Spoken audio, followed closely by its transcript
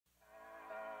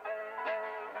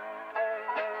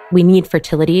we need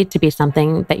fertility to be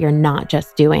something that you're not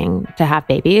just doing to have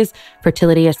babies.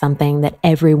 Fertility is something that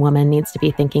every woman needs to be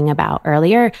thinking about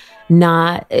earlier,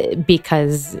 not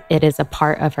because it is a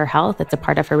part of her health, it's a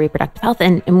part of her reproductive health.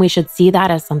 And we should see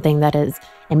that as something that is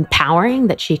empowering,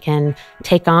 that she can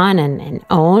take on and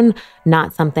own,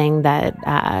 not something that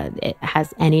it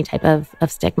has any type of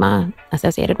stigma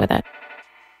associated with it.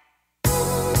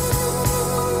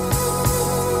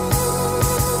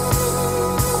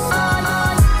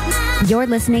 You're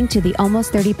listening to the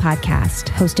Almost 30 podcast,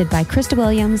 hosted by Krista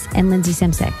Williams and Lindsay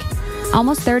Simsick.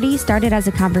 Almost 30 started as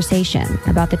a conversation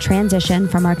about the transition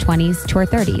from our 20s to our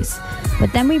 30s.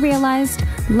 But then we realized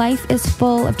life is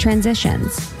full of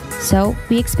transitions. So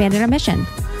we expanded our mission.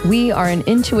 We are an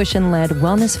intuition-led,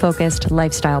 wellness-focused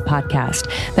lifestyle podcast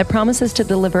that promises to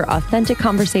deliver authentic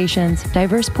conversations,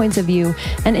 diverse points of view,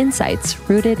 and insights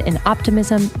rooted in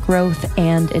optimism, growth,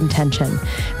 and intention.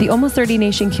 The Almost 30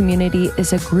 Nation community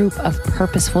is a group of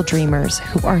purposeful dreamers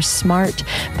who are smart,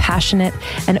 passionate,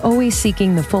 and always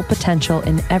seeking the full potential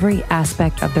in every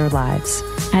aspect of their lives.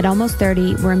 At Almost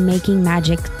 30, we're making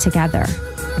magic together.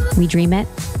 We dream it,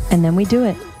 and then we do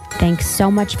it. Thanks so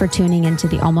much for tuning into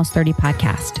the Almost 30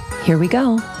 podcast. Here we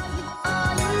go.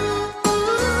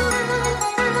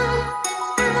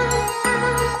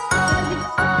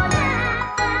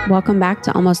 Welcome back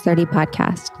to Almost 30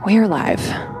 podcast. We're live.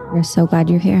 We're so glad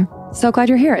you're here. So glad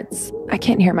you're here. I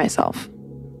can't hear myself.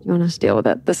 You want to Deal with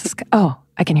it.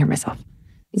 I can hear myself.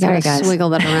 Sorry, guys.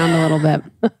 Swiggle that around a little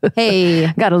bit.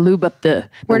 Hey. Got to lube up the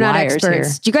We're not wires experts.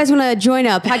 Here. Do you guys want to join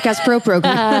a podcast pro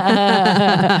program?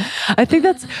 I think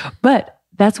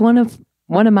that's one of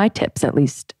my tips, at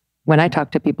least when I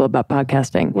talk to people about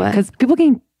podcasting, because people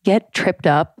can get tripped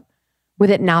up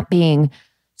with it not being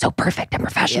so perfect and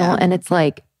professional. Yeah. And it's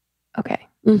like, okay,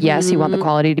 yes, you want the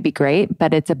quality to be great,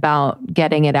 but it's about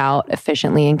getting it out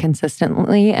efficiently and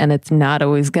consistently. And it's not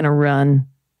always going to run.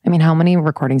 I mean, how many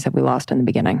recordings have we lost in the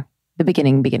beginning? The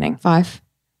beginning. 5.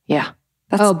 Yeah.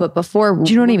 But before,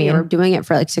 do you know what I mean? We were doing it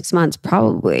for like 6 months,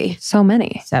 probably. So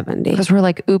many. 70. Because we're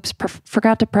like, oops,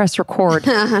 forgot to press record.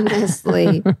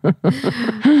 Honestly.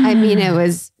 I mean,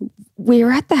 we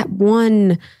were at that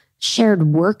one shared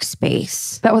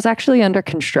workspace. That was actually under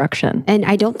construction. And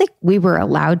I don't think we were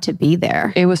allowed to be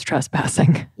there. It was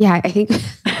trespassing. Yeah, I think.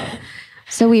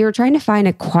 So we were trying to find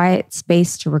a quiet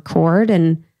space to record.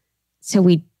 And so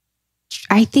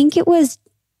I think it was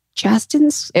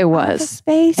Justin's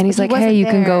space. And he's like, hey, you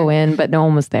can go in, but no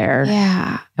one was there.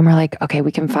 Yeah. And we're like, okay,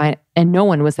 we can find, and no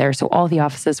one was there. So all the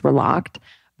offices were locked.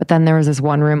 But then there was this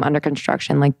one room under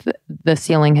construction, like the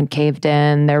ceiling had caved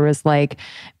in. There was like,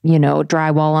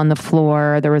 drywall on the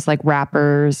floor. There was like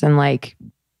wrappers and like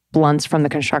blunts from the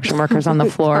construction workers on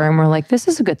the floor. And we're like, this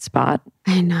is a good spot.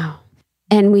 I know.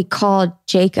 And we called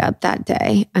Jacob that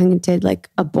day and did like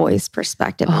a boy's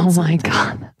perspective. Oh my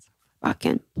God. That's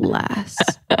fucking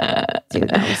blessed. Dude,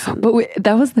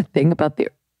 that was the thing about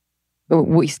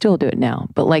we still do it now,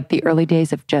 but like the early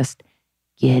days of just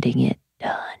getting it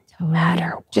done. No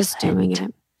matter what. Just doing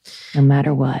it. No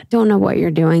matter what. Don't know what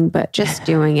you're doing, but just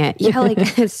doing it. Yeah,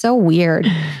 like it's so weird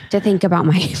to think about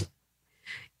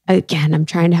again, I'm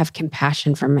trying to have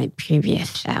compassion for my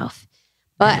previous self.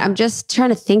 But I'm just trying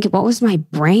to think, what was my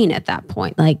brain at that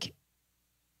point? Like,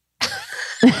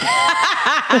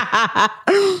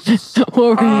 what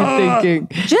were you thinking?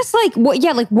 Just like,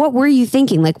 what were you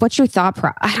thinking? Like, what's your thought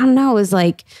process? I don't know. It was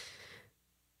like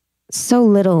so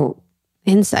little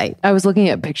insight. I was looking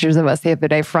at pictures of us the other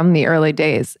day from the early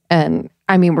days. And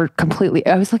I mean,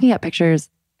 I was looking at pictures.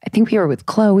 I think we were with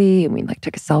Chloe and we like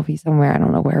took a selfie somewhere. I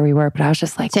don't know where we were, but I was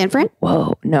just like, San Fran?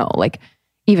 Whoa, no, like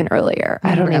even earlier.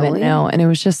 I don't even know. And it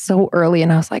was just so early.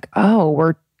 And I was like, oh,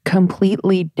 we're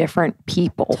completely different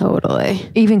people.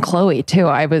 Totally. Even Chloe too.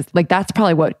 I was like, that's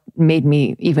probably what made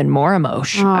me even more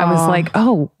emotional. I was like,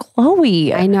 oh,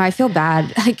 Chloe. I know. I feel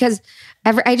bad because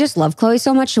I just love Chloe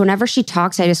so much. So whenever she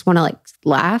talks, I just want to like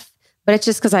laugh, but it's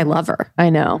just because I love her.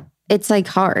 I know. It's like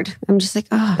hard. I'm just like,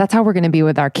 oh. That's how we're going to be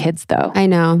with our kids though. I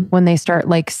know. When they start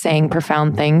like saying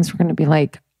profound things, we're going to be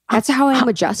like, that's how I am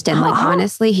with Justin. Like,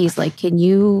 honestly, he's like, can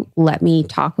you let me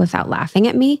talk without laughing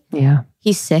at me? Yeah.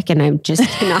 He's sick and I just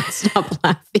cannot stop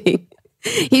laughing.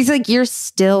 He's like, you're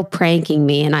still pranking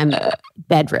me and I'm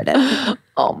bedridden.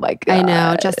 Oh my God. I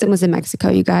know. Justin was in Mexico,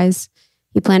 you guys.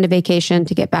 He planned a vacation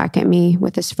to get back at me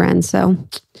with his friends. So,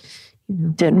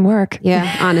 didn't work.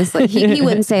 Yeah, honestly. He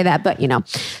wouldn't say that, but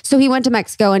So he went to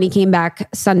Mexico and he came back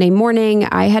Sunday morning.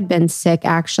 I had been sick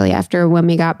actually after when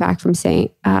we got back from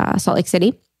Salt Lake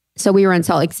City. So we were in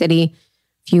Salt Lake City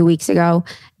a few weeks ago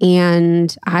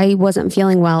and I wasn't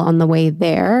feeling well on the way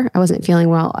there. I wasn't feeling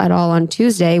well at all on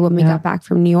Tuesday when we got back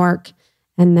from New York.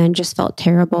 and then just felt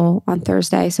terrible on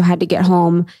Thursday. So I had to get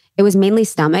home. It was mainly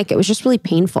stomach. It was just really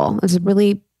painful. It was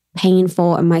really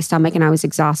painful in my stomach and I was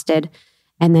exhausted.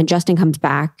 And then Justin comes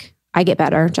back. I get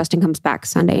better. Justin comes back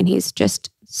Sunday and he's just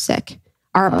sick.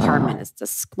 Our apartment is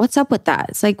just, what's up with that?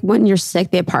 It's like when you're sick,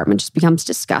 the apartment just becomes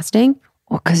disgusting.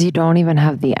 Well, because you don't even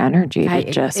have the energy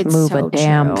to just move so a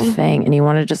damn thing and you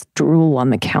want to just drool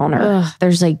on the counter. Ugh,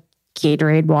 there's like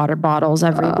Gatorade water bottles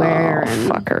everywhere.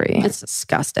 And fuckery. It's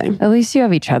disgusting. At least you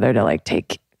have each other to like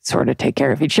take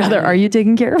care of each other. Are you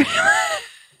taking care of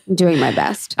I'm doing my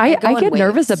best. I get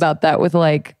nervous about that with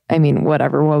like, I mean,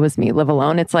 whatever, what was me, live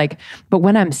alone. It's like, but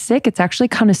when I'm sick, it's actually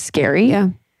kind of scary. Yeah.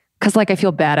 Cause like, I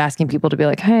feel bad asking people to be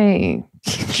like, hey,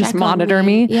 just monitor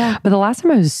me. Yeah. But the last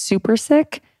time I was super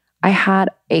sick, I had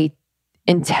a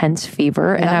intense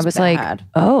fever and I was bad. Like,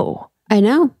 oh, I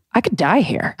know. I could die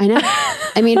here. I know.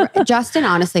 I mean, Justin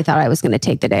honestly thought I was going to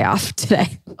take the day off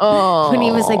today. Oh, when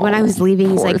he was like, when I was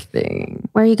leaving, he's like,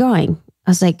 where are you going?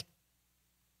 I was like,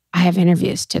 I have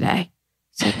interviews today.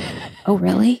 He's like, oh,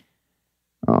 really?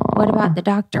 Oh. What about the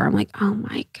doctor? I'm like, oh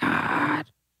my God.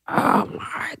 Oh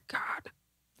my God.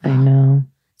 I know.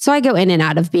 So I go in and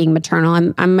out of being maternal.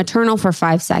 I'm maternal for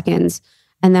 5 seconds.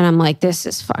 And then I'm like, this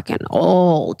is fucking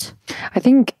old. I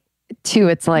think too,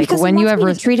 it's like because when you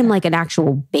ever treat him like an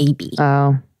actual baby.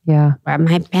 Oh, yeah. Grab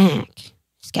my back.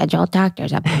 Schedule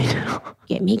doctors up.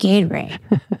 Get me Gatorade.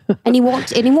 and he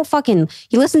won't fucking,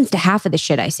 he listens to half of the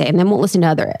shit I say and then won't listen to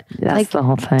other. That's like, the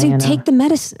whole thing. Dude, take the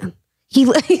medicine.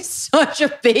 He's such a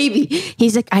baby.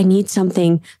 He's like, I need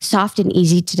something soft and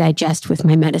easy to digest with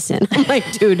my medicine. I'm like,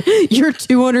 dude, you're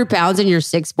 200 pounds and you're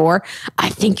 6'4". I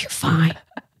think you're fine.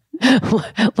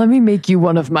 Let me make you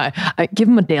one of my, give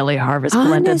him a daily harvest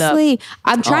blended up. Honestly,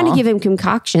 I'm trying to give him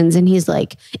concoctions and he's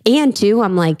like, and too,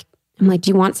 I'm like, do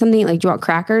you want something? Like, do you want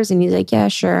crackers? And he's like, yeah,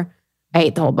 sure. I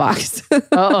ate the whole box.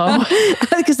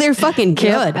 Because they're fucking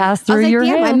good. Pass through your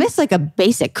hands. I miss like a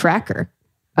basic cracker.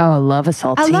 Oh, I love a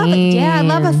saltine. I love it. Yeah, I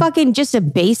love a fucking just a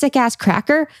basic ass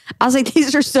cracker. I was like,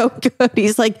 these are so good.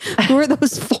 He's like, who are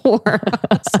those for?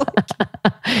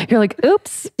 You're like,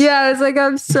 oops. Yeah, I was like,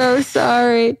 I'm so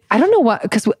sorry. I don't know what,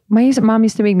 because my mom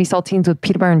used to make me saltines with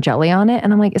peanut butter and jelly on it.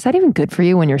 And I'm like, is that even good for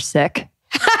you when you're sick?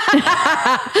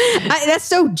 That's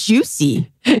so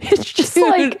juicy. It's just Dude,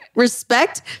 like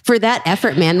respect for that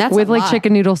effort, man. That's with like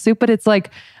chicken noodle soup, but it's like,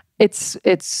 it's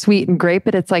sweet and great,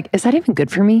 but it's like, is that even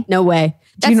good for me? No way.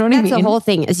 Do you know what I mean? That's the whole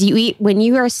thing is you eat, when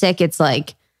you are sick, it's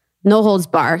like no holds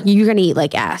bar. You're going to eat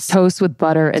like ass. Toast with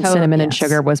butter and cinnamon and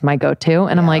sugar was my go-to.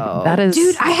 And I'm like, that is...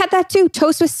 Dude, I had that too.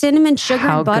 Toast with cinnamon, sugar,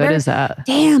 and butter. How good is that?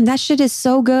 Damn, that shit is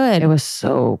so good. It was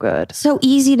so good. So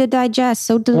easy to digest.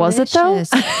 So delicious.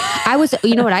 Was it though?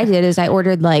 you know what I did is I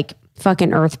ordered like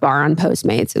fucking Earth Bar on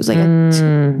Postmates. It was like a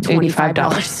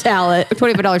 $25 salad,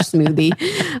 $25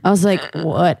 smoothie. I was like,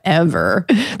 whatever.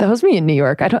 That was me in New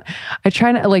York. I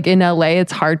try to, like in LA,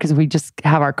 it's hard because we just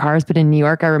have our cars. But in New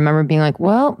York, I remember being like,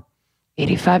 well,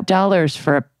 $85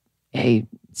 for a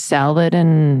salad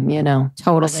and,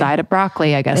 a side of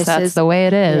broccoli. I guess that's the way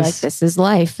it is. Like, this is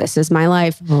life. This is my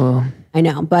life. Ooh. I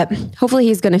know, but hopefully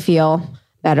he's going to feel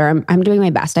better. I'm doing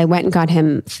my best. I went and got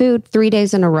him food 3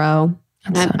 days in a row.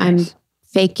 I'm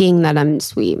faking that I'm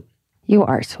sweet. You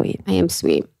are sweet. I am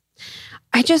sweet.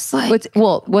 I just like...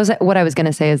 what I was going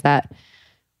to say is that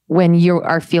when you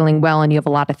are feeling well and you have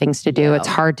a lot of things to do, it's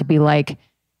hard to be like...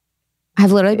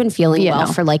 I've literally been feeling well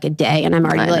for like a day and I'm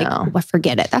already like, well,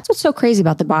 forget it. That's what's so crazy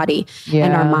about the body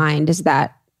and our mind is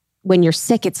that when you're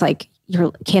sick, it's like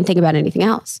you can't think about anything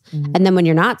else. Mm-hmm. And then when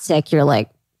you're not sick, you're like,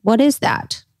 what is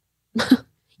that? You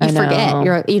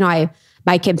forget.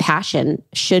 My compassion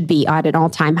should be at an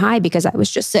all-time high because I was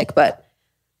just sick, but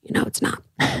it's not.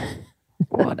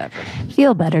 Whatever.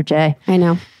 Feel better, Jay. I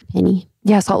know. Penny.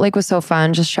 Yeah, Salt Lake was so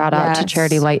fun. Just shout out to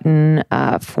Charity Lighton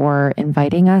for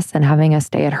inviting us and having us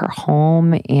stay at her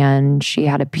home. And she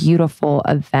had a beautiful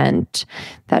event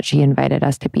that she invited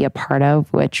us to be a part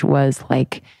of, which was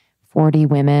like 40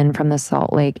 women from the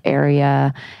Salt Lake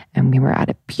area. And we were at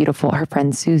her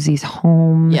friend Susie's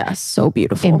home. Yeah, so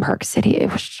beautiful. In Park City. It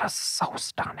was just so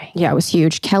stunning. Yeah, it was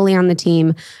huge. Kelly on the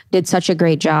team did such a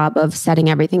great job of setting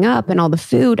everything up and all the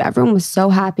food. Everyone was so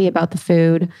happy about the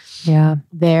food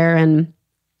there. And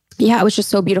yeah, it was just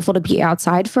so beautiful to be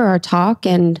outside for our talk.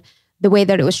 And the way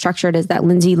that it was structured is that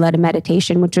Lindsay led a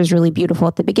meditation, which was really beautiful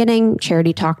at the beginning.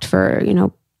 Charity talked for,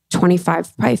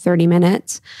 25, probably 30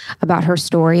 minutes about her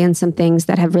story and some things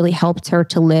that have really helped her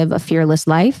to live a fearless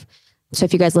life. So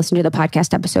if you guys listen to the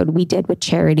podcast episode we did with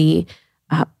Charity,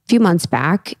 a few months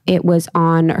back. It was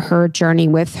on her journey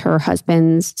with her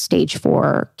husband's stage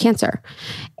 4 cancer,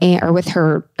 or with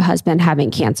her husband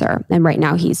having cancer. And right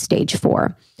now he's stage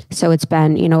 4. So it's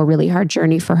been, a really hard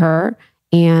journey for her.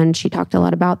 And she talked a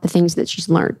lot about the things that she's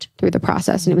learned through the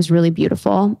process. And it was really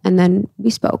beautiful. And then we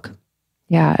spoke.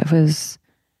 Yeah,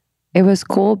 it was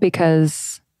cool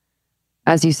because,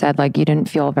 as you said, like you didn't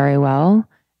feel very well.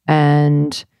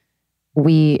 And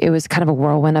it was kind of a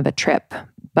whirlwind of a trip,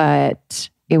 but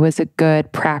it was a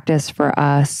good practice for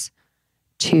us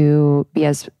to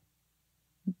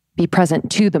be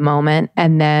present to the moment,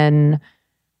 and then,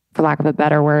 for lack of a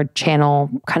better word, channel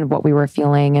kind of what we were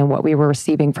feeling and what we were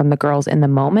receiving from the girls in the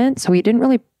moment. So we didn't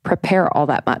really prepare all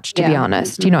that much, to be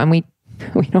honest, and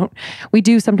we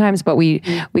do sometimes, but we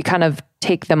kind of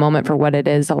take the moment for what it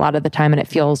is a lot of the time, and it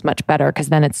feels much better because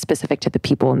then it's specific to the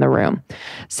people in the room.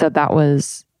 So that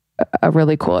was a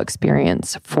really cool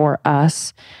experience for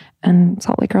us. And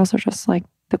Salt Lake girls are just like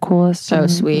the coolest. So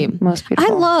sweet. Most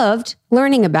beautiful. I loved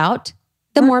learning about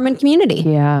the Mormon community.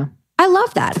 Yeah. I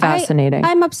love that. Fascinating.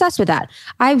 I'm obsessed with that.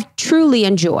 I truly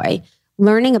enjoy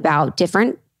learning about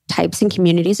different types and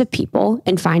communities of people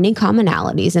and finding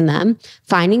commonalities in them,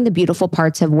 finding the beautiful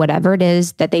parts of whatever it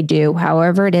is that they do,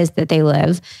 however it is that they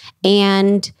live.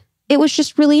 And it was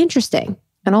just really interesting.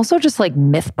 And also just like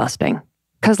myth busting.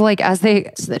 Because like as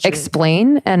they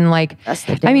explain and like,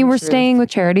 we're staying with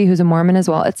Charity, who's a Mormon as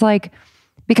well. It's like,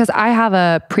 because I have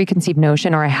a preconceived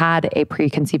notion, or I had a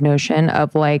preconceived notion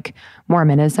of like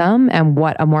Mormonism and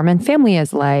what a Mormon family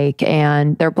is like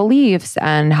and their beliefs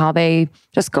and how they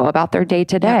just go about their day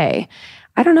to day.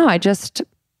 I don't know.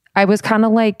 I was kind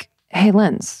of like, hey,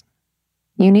 Linz,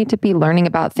 you need to be learning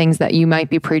about things that you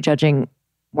might be prejudging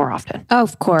more often. Oh,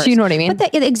 of course. Do you know what I mean?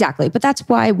 Exactly. But that's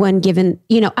why when given,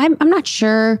 I'm not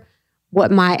sure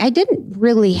I didn't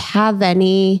really have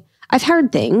any, I've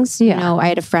heard things, I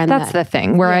had a friend. That's the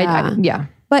thing where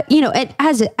But,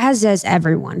 as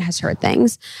everyone has heard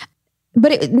things.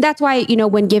 But that's why,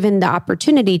 when given the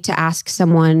opportunity to ask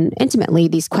someone intimately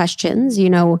these questions,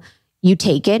 you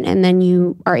take it and then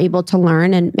you are able to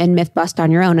learn and myth bust on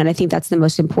your own. And I think that's the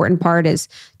most important part, is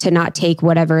to not take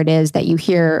whatever it is that you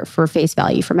hear for face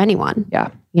value from anyone. Yeah.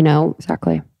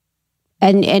 Exactly.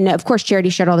 And of course,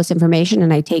 Charity shared all this information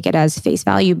and I take it as face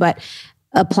value, but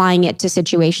applying it to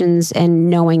situations and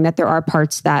knowing that there are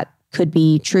parts that could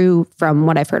be true from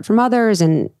what I've heard from others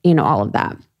and, all of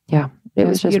that. Yeah. It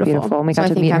was just beautiful. And we got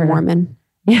to meet her. I'm Mormon.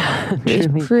 Yeah.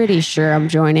 I'm pretty sure I'm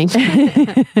joining.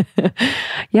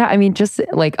 Yeah. Just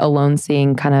like alone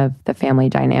seeing kind of the family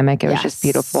dynamic. It was just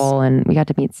beautiful. And we got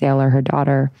to meet Sailor, her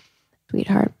daughter.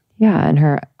 Sweetheart. Yeah.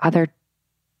 And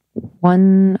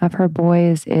one of her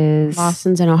boys is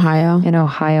Lawson's in Ohio.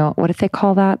 What did they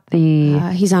call that?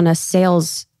 He's on a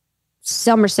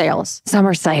summer sales.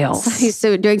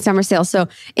 So doing summer sales. So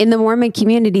in the Mormon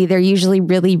community, they're usually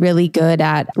really, really good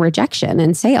at rejection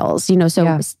and sales.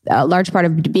 A large part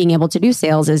of being able to do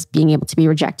sales is being able to be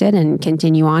rejected and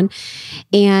continue on.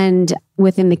 And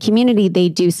within the community, they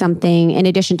do something, in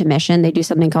addition to mission, they do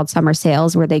something called summer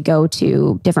sales, where they go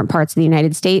to different parts of the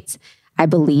United States, I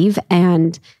believe,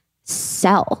 and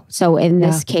sell. So in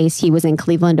this case, he was in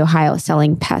Cleveland, Ohio,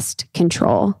 selling pest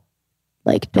control.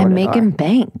 And making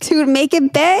bank. Dude, making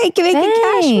bank, making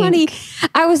cash money.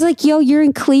 I was like, yo, you're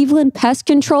in Cleveland pest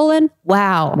controlling?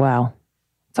 Wow. Wow.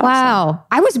 Awesome.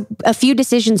 I was a few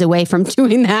decisions away from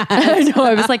doing that. I know.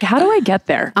 I was like, how do I get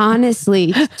there?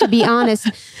 Honestly, to be honest,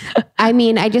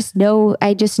 I just know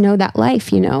that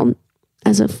life,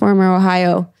 as a former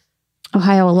Ohio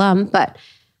alum. But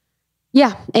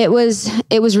yeah, it was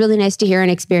really nice to hear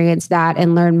and experience that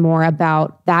and learn more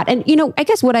about that. And, I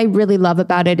guess what I really love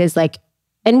about it is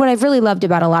and what I've really loved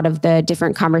about a lot of the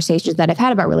different conversations that I've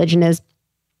had about religion is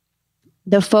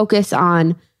the focus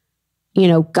on,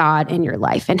 God in your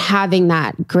life and having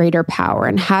that greater power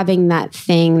and having that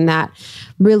thing that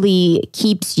really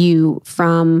keeps you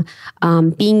from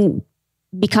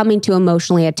becoming too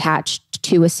emotionally attached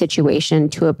to a situation,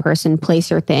 to a person,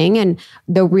 place, or thing. And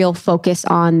the real focus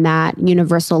on that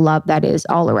universal love that is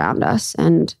all around us.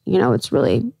 And,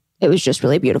 it was just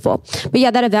really beautiful. But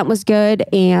yeah, that event was good.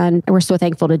 And we're so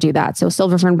thankful to do that. So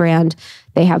Silver Fern brand,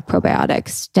 they have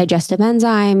probiotics, digestive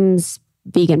enzymes,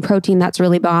 vegan protein. That's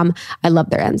really bomb. I love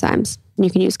their enzymes. And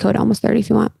you can use code almost 30 if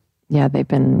you want. Yeah, they've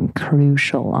been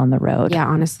crucial on the road. Yeah,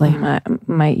 honestly.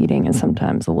 My eating is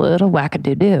sometimes a little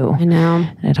whack-a-doo-doo. I know.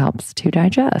 And it helps to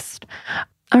digest.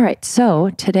 All right. So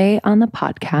today on the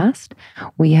podcast,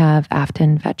 we have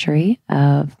Afton Vechery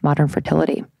of Modern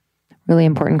Fertility. Really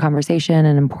important conversation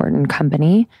and important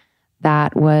company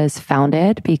that was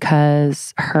founded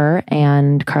because her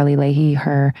and Carly Leahy,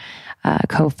 her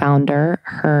co-founder,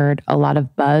 heard a lot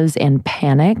of buzz and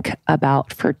panic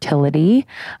about fertility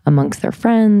amongst their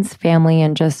friends, family,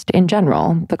 and just in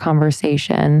general, the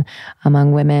conversation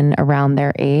among women around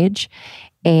their age.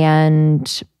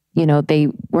 And, you know, they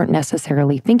weren't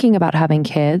necessarily thinking about having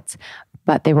kids,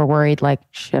 but they were worried, like,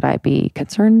 should I be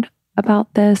concerned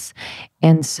about this?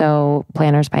 And so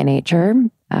Planners by Nature,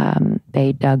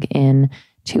 they dug in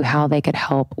to how they could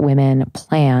help women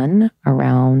plan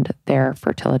around their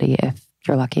fertility if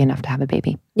you're lucky enough to have a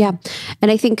baby. Yeah. And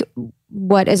I think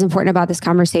what is important about this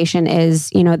conversation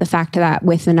is, you know, the fact that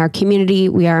within our community,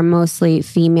 we are mostly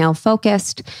female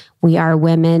focused. We are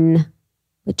women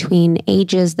between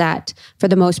ages that, for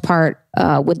the most part,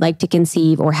 would like to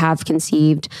conceive or have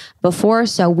conceived before.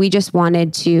 So we just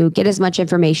wanted to get as much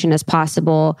information as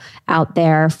possible out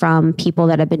there from people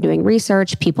that have been doing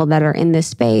research, people that are in this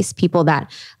space, people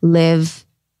that live,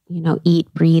 you know,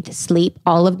 eat, breathe, sleep,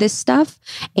 all of this stuff,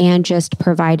 and just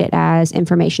provide it as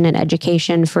information and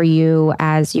education for you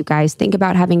as you guys think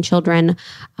about having children,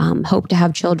 hope to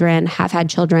have children, have had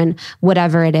children,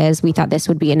 whatever it is. We thought this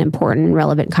would be an important,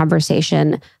 relevant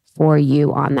conversation for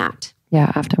you on that.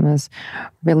 Yeah, Afton was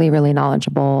really, really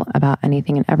knowledgeable about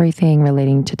anything and everything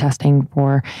relating to testing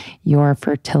for your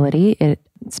fertility.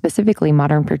 Specifically,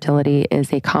 Modern Fertility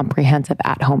is a comprehensive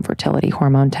at-home fertility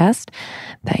hormone test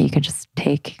that you can just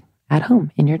take at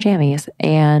home in your jammies.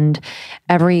 And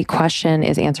every question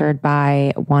is answered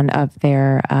by one of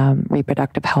their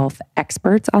reproductive health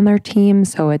experts on their team.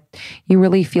 So you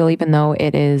really feel, even though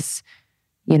it is,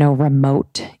 you know,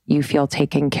 remote, you feel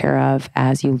taken care of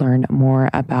as you learn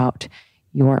more about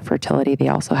your fertility. They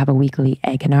also have a weekly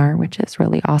egginar, which is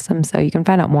really awesome. So you can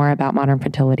find out more about Modern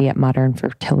Fertility at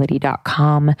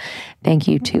modernfertility.com. Thank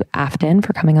you to Afton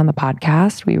for coming on the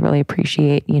podcast. We really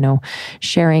appreciate, you know,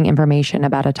 sharing information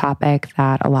about a topic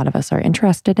that a lot of us are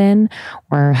interested in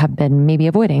or have been maybe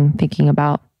avoiding thinking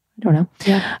about. I don't know.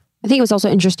 Yeah. I think it was also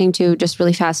interesting to just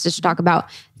really fast just to talk about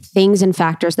things and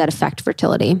factors that affect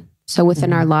fertility. So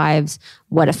within our lives,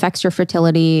 what affects your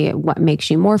fertility, what makes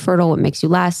you more fertile, what makes you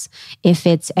less, if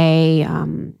it's a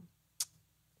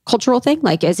cultural thing,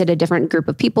 like is it a different group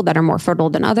of people that are more fertile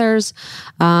than others?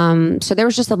 So there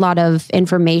was just a lot of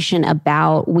information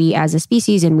about we as a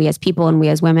species and we as people and we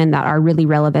as women that are really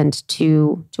relevant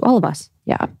to all of us.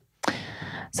 Yeah.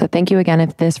 So thank you again.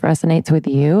 If this resonates with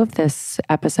you, if this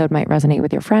episode might resonate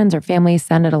with your friends or family,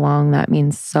 send it along. That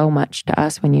means so much to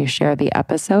us when you share the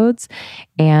episodes.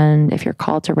 And if you're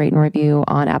called to rate and review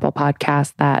on Apple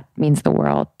Podcasts, that means the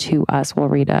world to us. We'll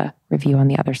read a review on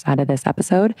the other side of this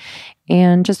episode.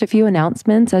 And just a few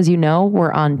announcements. As you know,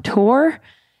 we're on tour.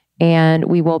 And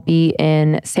we will be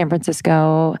in San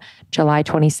Francisco, July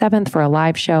 27th for a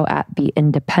live show at The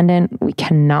Independent. We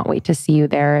cannot wait to see you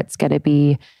there. It's going to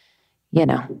be, you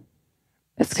know,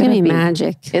 it's going to be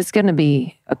magic. It's going to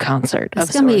be a concert.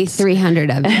 It's going to be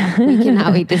 300 of you. We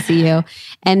cannot wait to see you.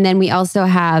 And then we also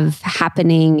have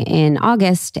happening in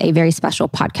August, a very special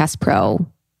Podcast Pro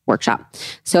workshop.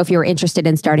 So if you're interested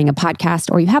in starting a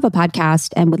podcast or you have a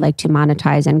podcast and would like to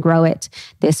monetize and grow it,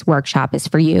 this workshop is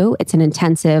for you. It's an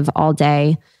intensive all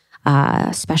day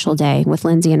special day with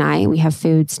Lindsay and I. We have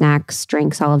food, snacks,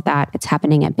 drinks, all of that. It's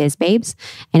happening at Biz Babes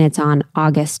and it's on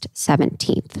August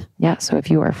 17th. Yeah. So if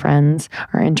you or friends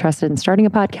are interested in starting a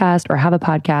podcast or have a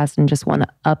podcast and just want to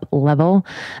up level,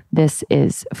 this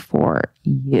is for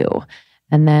you.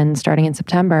 And then starting in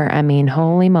September, I mean,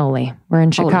 holy moly, we're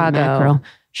in Chicago,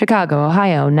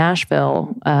 Ohio,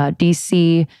 Nashville,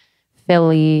 DC,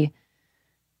 Philly,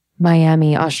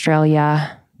 Miami,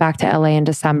 Australia, back to LA in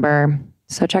December.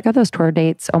 So check out those tour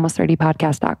dates,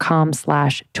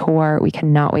 almost30podcast.com/tour. We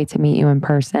cannot wait to meet you in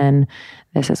person.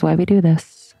 This is why we do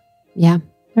this. Yeah.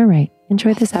 All right.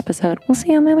 Enjoy this episode. We'll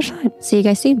see you on the other side. See you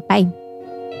guys soon. Bye.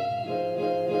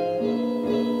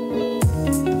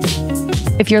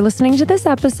 If you're listening to this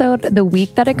episode the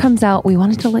week that it comes out, we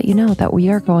wanted to let you know that we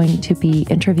are going to be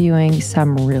interviewing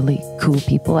some really cool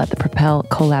people at the Propel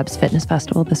Collabs Fitness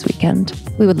Festival this weekend.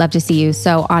 We would love to see you.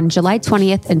 So on July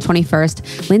 20th and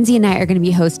 21st, Lindsay and I are going to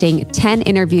be hosting 10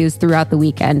 interviews throughout the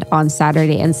weekend on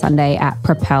Saturday and Sunday at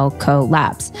Propel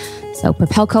Collabs. So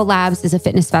Propel Collabs is a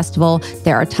fitness festival.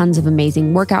 There are tons of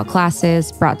amazing workout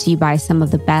classes brought to you by some of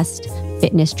the best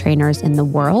fitness trainers in the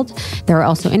world. There are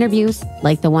also interviews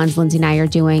like the ones Lindsay and I are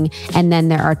doing. And then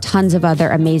there are tons of other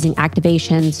amazing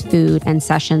activations, food, and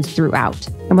sessions throughout.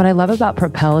 And what I love about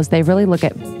Propel is they really look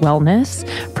at wellness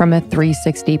from a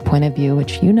 360 point of view,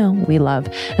 which you know we love.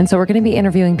 And so we're going to be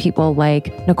interviewing people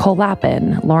like Nicole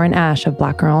Lappin, Lauren Ash of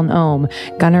Black Girl in Ohm,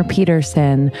 Gunnar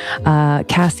Peterson,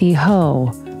 Cassie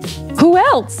Ho,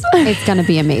 else? It's going to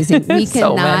be amazing. We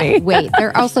So cannot many. wait. There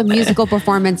are also musical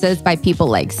performances by people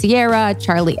like Sierra,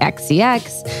 Charlie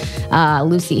XCX,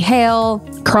 Lucy Hale,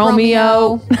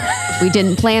 Chromeo. We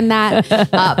didn't plan that,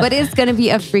 but it's going to be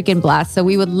a freaking blast. So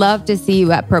we would love to see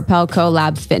you at Propel Co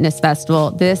Labs Fitness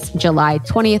Festival this July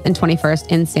 20th and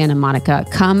 21st in Santa Monica.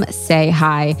 Come say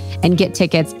hi and get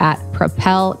tickets at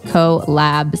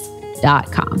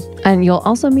propelcolabs.com. And you'll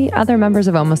also meet other members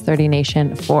of Almost 30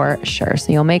 Nation for sure.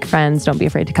 So you'll make friends. Don't be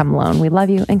afraid to come alone. We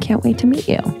love you and can't wait to meet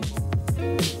you.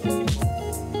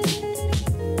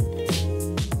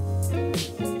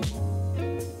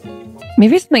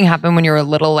 Maybe something happened when you were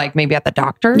little, like maybe at the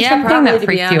doctor or something that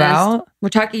freaked you out. We're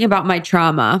talking about my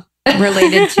trauma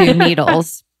related to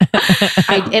needles.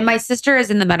 And my sister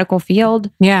is in the medical field.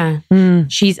 Yeah.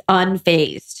 She's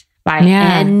unfazed by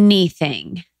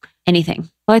anything.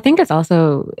 Well, I think it's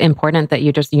also important that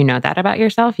you know that about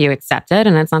yourself. You accept it,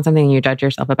 and it's not something you judge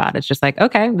yourself about. It's just like,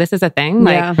 okay, this is a thing.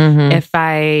 Like, if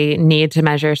I need to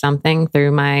measure something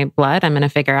through my blood, I'm going to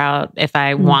figure out if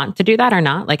I want to do that or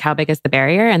not. Like, how big is the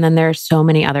barrier? And then there are so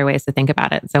many other ways to think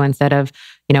about it. So instead of,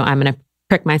 I'm going to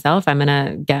prick myself, I'm going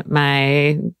to get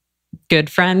my good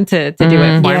friend to do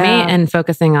it for me, and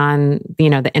focusing on,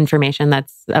 the information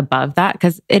that's above that,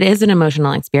 because it is an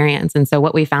emotional experience. And so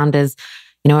what we found is,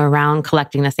 around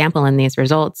collecting the sample and these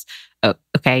results,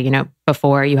 okay,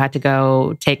 before you had to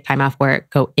go take time off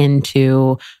work, go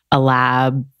into a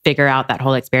lab, figure out that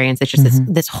whole experience. It's just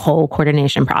this whole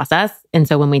coordination process. And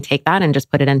so when we take that and just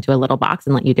put it into a little box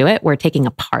and let you do it, we're taking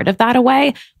a part of that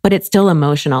away, but it's still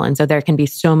emotional. And so there can be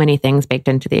so many things baked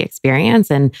into the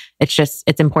experience. And it's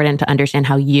important to understand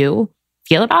how you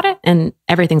feel about it, and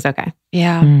everything's okay.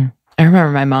 Yeah. I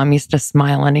remember my mom used to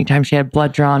smile anytime she had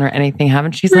blood drawn or anything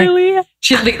happen. She's like,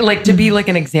 she'd like to be like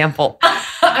an example.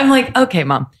 I'm like, okay,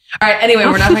 Mom. All right. Anyway,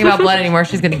 we're not talking about blood anymore.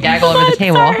 She's going to gaggle over the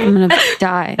table. I'm going to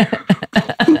die.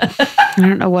 I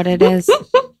don't know what it is.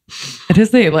 It is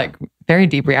the very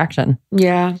deep reaction.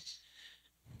 Yeah.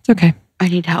 It's okay. I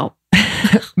need help.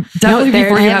 Definitely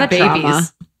before you have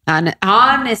babies.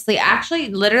 Honestly, actually,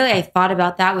 literally, I thought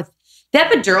about that with the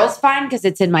epidural's fine because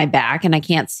it's in my back and I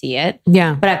can't see it.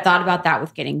 Yeah. But I've thought about that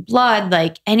with getting blood.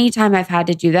 Like anytime I've had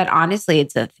to do that, honestly,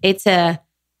 it's a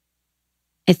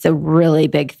really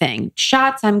big thing.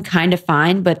 Shots, I'm kind of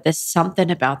fine, but there's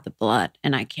something about the blood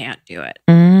and I can't do it.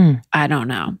 I don't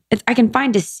know. I can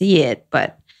find to see it,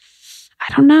 but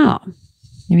I don't know.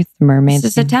 Maybe it's the mermaids.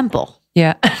 This is a temple.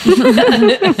 Yeah. It's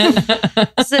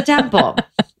a temple.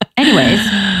 Anyways,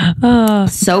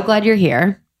 so glad you're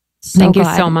here. Thank you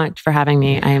so much for having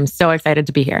me. I am so excited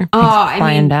to be here.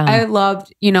 I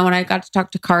loved, when I got to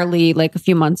talk to Carly like a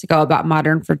few months ago about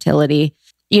Modern Fertility.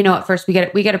 At first we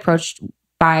get approached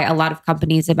by a lot of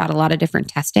companies about a lot of different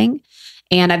testing.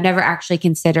 And I've never actually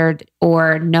considered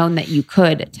or known that you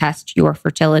could test your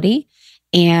fertility.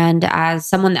 And as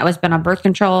someone that was been on birth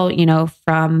control,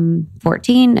 from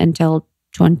 14 until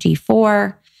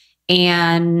 24,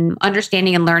 and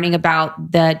understanding and learning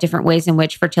about the different ways in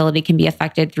which fertility can be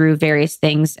affected through various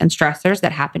things and stressors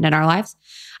that happen in our lives,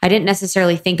 I didn't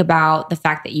necessarily think about the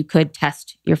fact that you could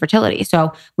test your fertility.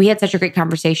 So we had such a great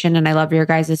conversation, and I love your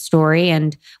guys' story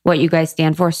and what you guys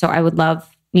stand for. So I would love,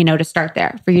 to start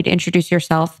there, for you to introduce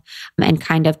yourself and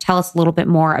kind of tell us a little bit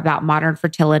more about Modern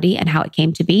Fertility and how it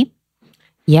came to be.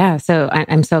 Yeah. So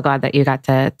I'm so glad that you got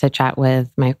to chat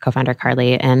with my co-founder,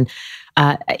 Carly. And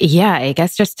I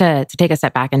guess just to take a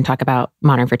step back and talk about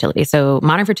Modern Fertility. So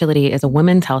Modern Fertility is a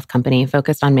women's health company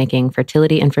focused on making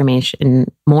fertility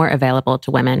information more available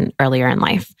to women earlier in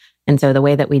life. And so the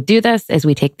way that we do this is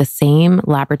we take the same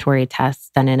laboratory tests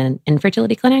done in an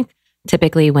infertility clinic,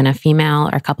 typically when a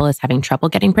female or couple is having trouble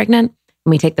getting pregnant,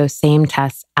 and we take those same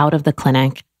tests out of the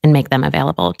clinic and make them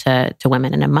available to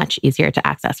women in a much easier to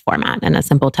access format, and a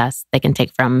simple test they can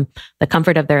take from the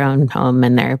comfort of their own home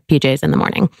and their PJs in the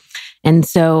morning. And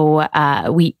so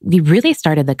we really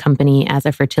started the company as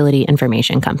a fertility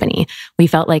information company. We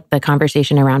felt like the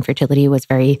conversation around fertility was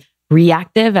very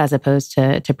reactive as opposed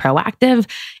to proactive.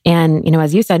 And,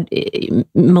 as you said,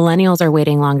 millennials are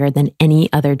waiting longer than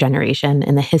any other generation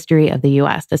in the history of the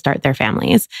US to start their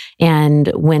families. And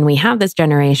when we have this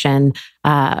generation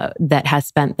that has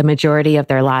spent the majority of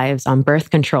their lives on birth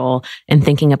control and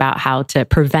thinking about how to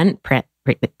prevent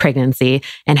pregnancy,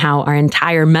 and how our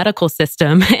entire medical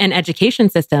system and education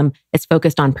system is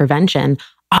focused on prevention,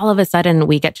 all of a sudden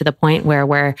we get to the point where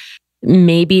we're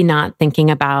maybe not thinking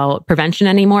about prevention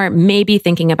anymore, maybe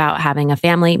thinking about having a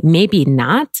family, maybe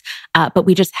not, but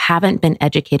we just haven't been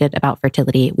educated about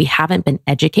fertility. We haven't been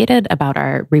educated about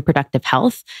our reproductive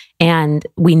health. And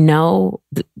we know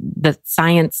the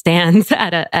science stands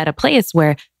at a place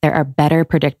where there are better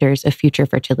predictors of future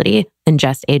fertility than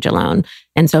just age alone.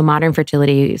 And so Modern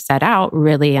Fertility set out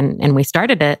really, and we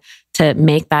started it to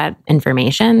make that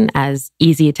information as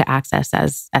easy to access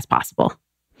as possible.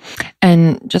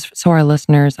 And just so our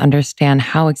listeners understand,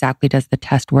 how exactly does the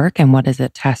test work and what does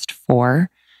it test for?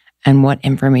 And what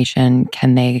information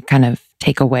can they kind of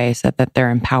take away so that they're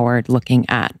empowered looking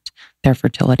at their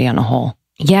fertility on a whole?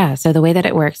 Yeah. So the way that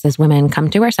it works is women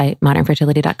come to our site,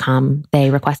 modernfertility.com.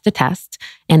 They request a test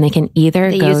and they can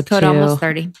either go use code to almost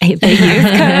 30. They use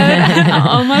code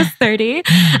almost 30.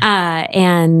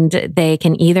 And they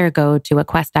can either go to a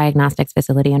Quest Diagnostics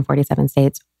facility in 47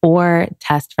 states or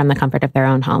test from the comfort of their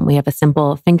own home. We have a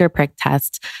simple finger prick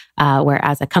test where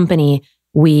as a company,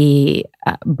 we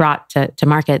brought to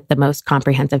market the most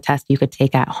comprehensive test you could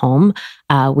take at home.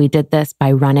 We did this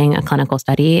by running a clinical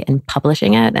study and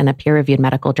publishing it in a peer-reviewed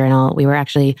medical journal. We were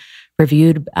actually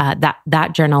reviewed, that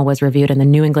journal was reviewed in the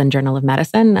New England Journal of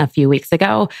Medicine a few weeks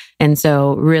ago. And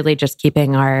so really just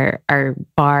keeping our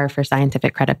bar for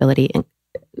scientific credibility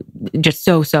just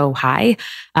so high.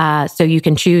 So you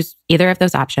can choose either of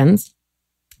those options.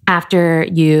 After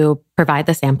you provide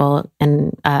the sample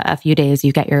in a few days,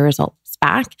 you get your results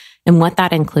back. And what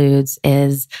that includes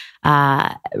is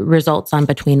results on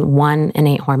between 1 and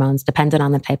 8 hormones, dependent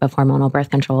on the type of hormonal birth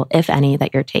control, if any,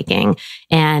 that you're taking,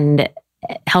 and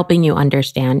helping you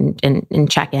understand and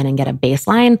check in and get a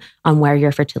baseline on where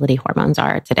your fertility hormones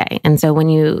are today. And so when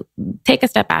you take a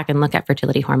step back and look at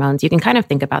fertility hormones, you can kind of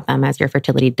think about them as your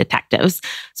fertility detectives.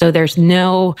 So there's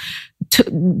no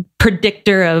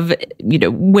predictor of,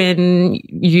 when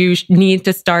you need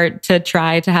to start to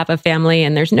try to have a family.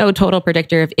 And there's no total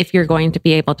predictor of if you're going to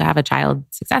be able to have a child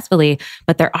successfully.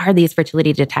 But there are these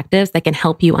fertility detectives that can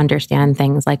help you understand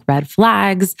things like red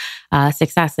flags,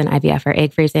 success in IVF or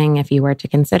egg freezing, if you were to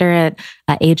consider it,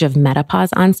 age of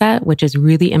menopause onset, which is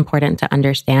really important to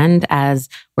understand as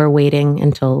we're waiting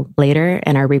until later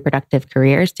in our reproductive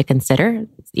careers to consider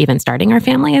even starting our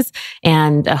families,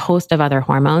 and a host of other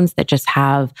hormones that just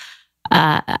have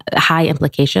high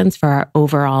implications for our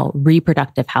overall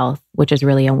reproductive health, which is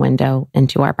really a window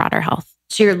into our broader health.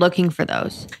 So you're looking for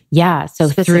those? Yeah. So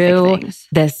through things.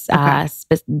 This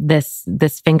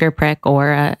this finger prick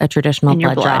or a traditional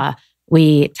blood draw,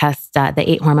 we test the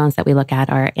 8 hormones that we look at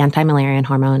are anti-Müllerian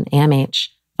hormone, AMH,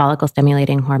 follicle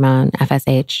stimulating hormone,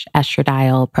 FSH,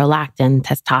 estradiol, prolactin,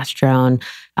 testosterone,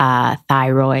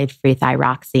 thyroid, free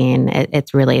thyroxine.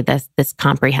 It's really this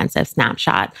comprehensive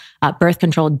snapshot. Birth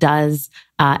control does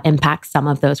impact some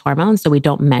of those hormones, so we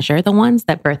don't measure the ones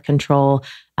that birth control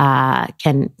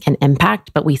can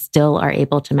impact, but we still are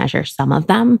able to measure some of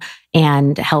them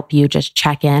and help you just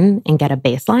check in and get a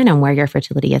baseline on where your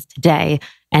fertility is today.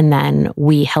 And then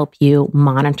we help you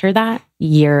monitor that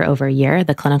year over year.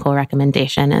 The clinical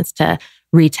recommendation is to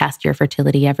retest your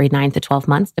fertility every 9 to 12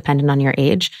 months, depending on your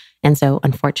age. And so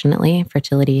unfortunately,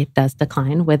 fertility does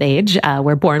decline with age.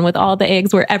 We're born with all the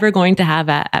eggs we're ever going to have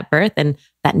at birth, and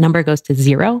that number goes to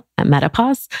 0 at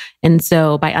menopause. And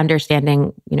so by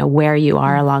understanding, where you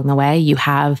are along the way, you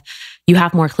have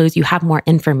more clues, you have more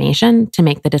information to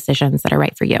make the decisions that are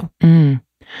right for you. Mm.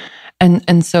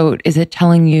 And so is it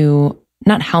telling you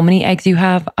not how many eggs you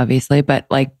have, obviously, but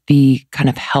like the kind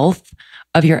of health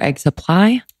of your egg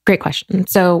supply? Great question.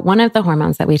 So one of the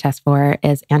hormones that we test for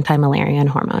is anti-Müllerian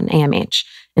hormone, AMH.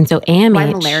 And so AMH...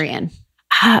 Why Müllerian?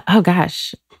 Oh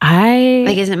gosh.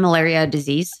 Isn't malaria a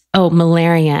disease? Oh,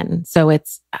 Müllerian. So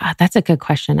it's, that's a good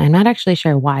question. I'm not actually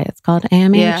sure why it's called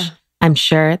AMH. Yeah. I'm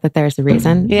sure that there's a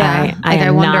reason. Yeah.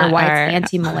 I wonder why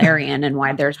it's anti-Müllerian and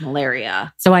why there's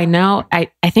malaria. So I know, I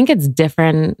think it's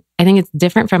different. I think it's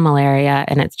different from malaria,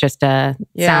 and it's just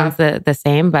sounds the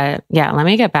same. But yeah, let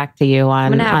me get back to you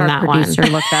on that one. Producer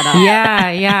look that up.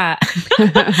 Yeah.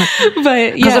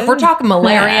 But because if we're talking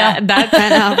malaria,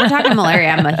 if we're talking malaria,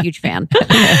 I'm a huge fan.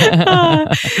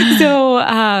 So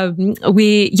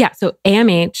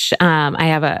AMH. I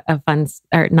have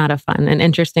an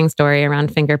interesting story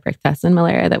around finger prick tests and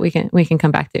malaria that we can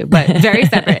come back to, but very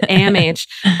separate. AMH.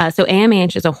 So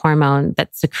AMH is a hormone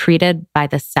that's secreted by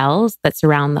the cells that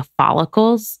surround the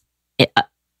follicles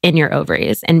in your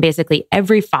ovaries. And basically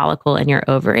every follicle in your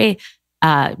ovary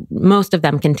most of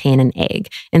them contain an egg.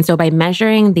 And so by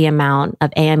measuring the amount of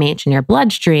AMH in your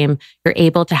bloodstream, you're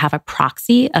able to have a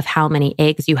proxy of how many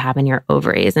eggs you have in your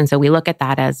ovaries. And so we look at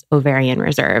that as ovarian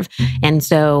reserve. And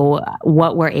so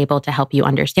what we're able to help you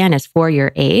understand is for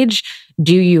your age,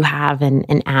 do you have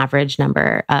an average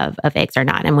number of eggs or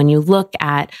not? And when you look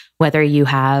at whether you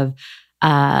have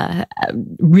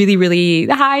really, really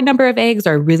high number of eggs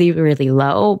or really, really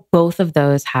low, both of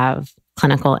those have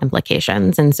clinical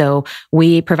implications. And so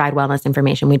we provide wellness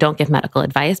information. We don't give medical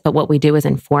advice, but what we do is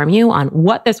inform you on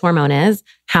what this hormone is,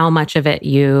 how much of it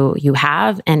you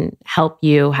have, and help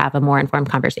you have a more informed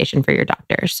conversation for your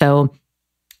doctor. So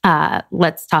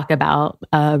let's talk about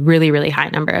a really, really high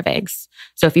number of eggs.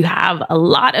 So if you have a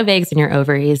lot of eggs in your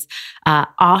ovaries,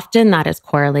 often that is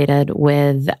correlated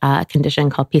with a condition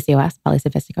called PCOS,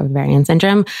 polycystic ovarian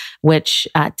syndrome, which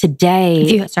today...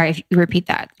 If you repeat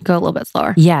that, go a little bit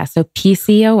slower. Yeah. So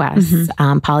PCOS,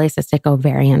 polycystic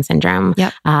ovarian syndrome.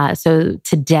 Yep. So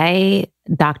today,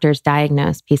 doctors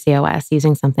diagnose PCOS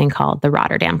using something called the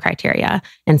Rotterdam criteria.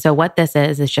 And so what this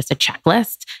is just a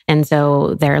checklist. And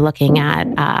so they're looking at,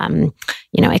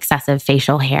 excessive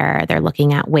facial hair. They're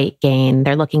looking at weight gain.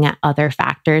 They're looking at other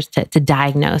factors to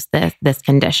diagnose this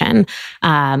condition.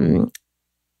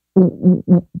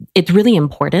 It's really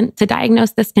important to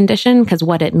diagnose this condition because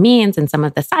what it means and some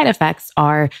of the side effects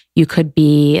are you could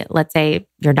be, let's say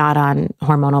you're not on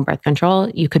hormonal birth control,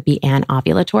 you could be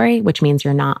anovulatory, which means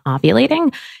you're not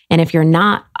ovulating. And if you're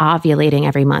not ovulating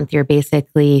every month,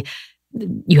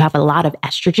 you have a lot of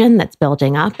estrogen that's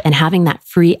building up, and having that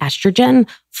free estrogen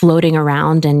floating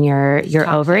around in your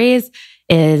ovaries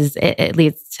it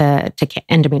leads to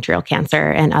endometrial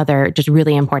cancer and other just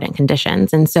really important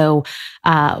conditions. And so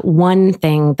one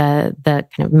thing the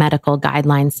kind of medical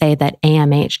guidelines say that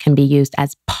AMH can be used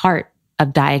as part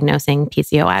of diagnosing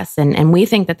PCOS. And we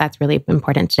think that that's really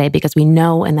important today because we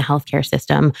know in the healthcare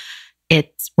system,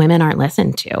 women aren't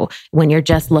listened to. When you're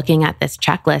just looking at this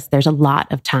checklist, there's a lot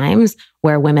of times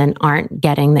where women aren't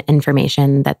getting the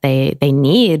information that they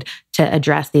need to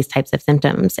address these types of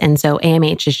symptoms. And so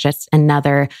AMH is just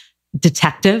another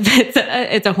detective.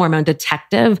 It's a hormone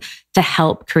detective to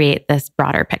help create this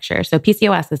broader picture. So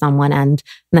PCOS is on one end.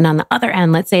 And then on the other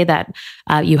end, let's say that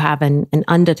you have an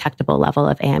undetectable level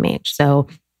of AMH. So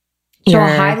a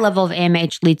high level of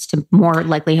AMH leads to more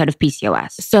likelihood of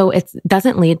PCOS. So it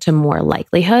doesn't lead to more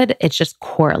likelihood. It's just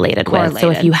correlated with. So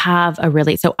if you have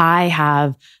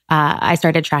I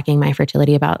started tracking my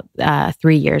fertility about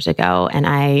 3 years ago, and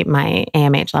my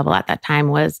AMH level at that time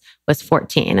was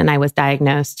 14, and I was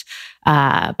diagnosed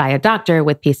by a doctor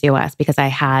with PCOS because I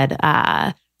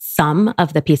had some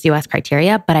of the PCOS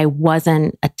criteria, but I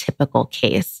wasn't a typical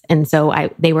case, and so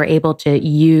they were able to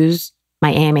use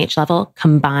my AMH level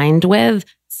combined with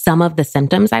some of the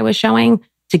symptoms I was showing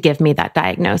to give me that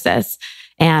diagnosis.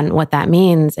 And what that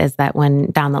means is that when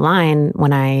down the line,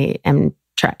 when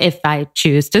if I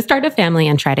choose to start a family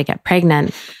and try to get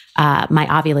pregnant, my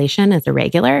ovulation is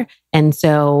irregular. And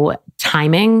so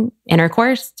timing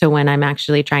intercourse to when I'm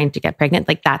actually trying to get pregnant,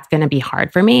 that's going to be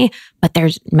hard for me, but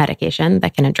there's medication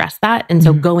that can address that. And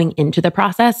so going into the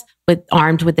process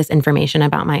armed with this information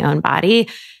about my own body,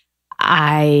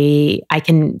 I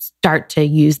can start to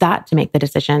use that to make the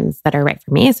decisions that are right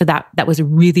for me. So that was a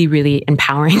really, really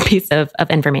empowering piece of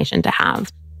information to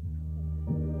have.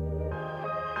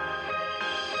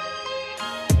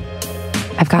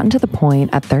 I've gotten to the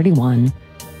point at 31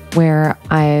 where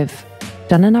I've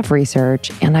done enough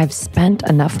research and I've spent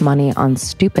enough money on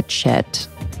stupid shit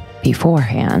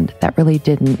beforehand that really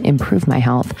didn't improve my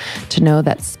health to know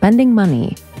that spending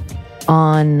money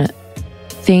on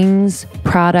things,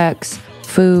 products,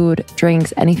 food,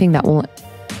 drinks, anything that will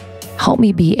help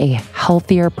me be a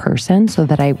healthier person so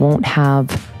that I won't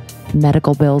have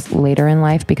medical bills later in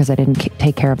life because I didn't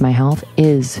take care of my health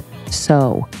is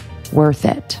so worth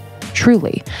it,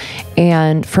 truly.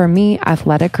 And for me,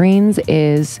 Athletic Greens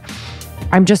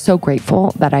I'm just so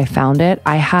grateful that I found it.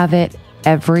 I have it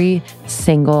every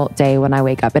single day when I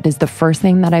wake up. It is the first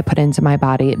thing that I put into my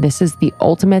body. This is the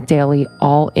ultimate daily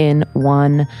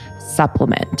all-in-one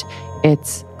supplement.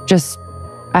 It's just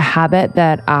a habit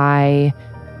that I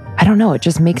don't know, it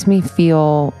just makes me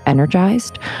feel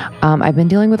energized. I've been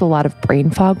dealing with a lot of brain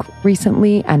fog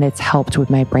recently, and it's helped with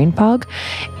my brain fog.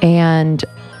 And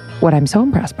what I'm so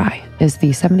impressed by is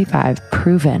the 75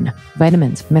 proven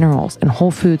vitamins, minerals, and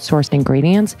whole food sourced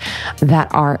ingredients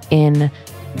that are in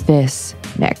this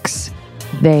mix.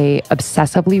 They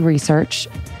obsessively research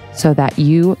so that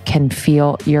you can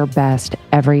feel your best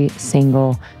every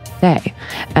single day.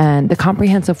 And the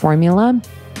comprehensive formula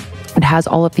it has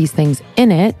all of these things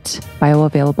in it,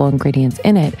 bioavailable ingredients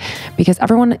in it, because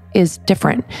everyone is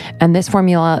different. And this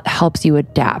formula helps you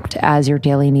adapt as your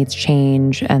daily needs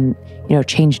change and,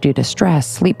 change due to stress,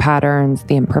 sleep patterns,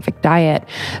 the imperfect diet.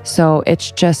 So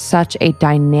it's just such a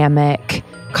dynamic,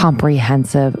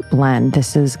 comprehensive blend.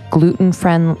 This is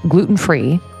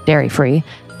gluten-free, dairy-free,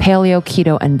 paleo,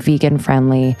 keto, and vegan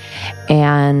friendly.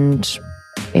 And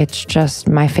it's just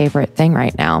my favorite thing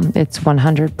right now. It's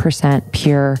 100%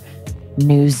 pure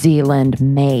New Zealand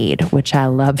made, which I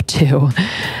love too.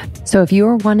 So if you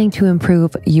are wanting to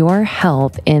improve your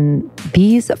health in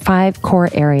these 5 core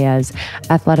areas,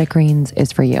 Athletic Greens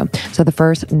is for you. So the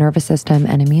first, nervous system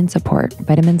and immune support.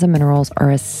 Vitamins and minerals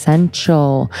are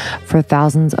essential for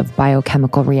thousands of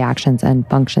biochemical reactions and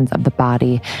functions of the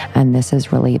body. And this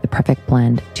is really the perfect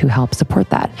blend to help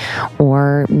support that.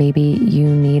 Or maybe you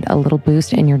need a little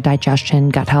boost in your digestion,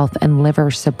 gut health, and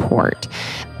liver support.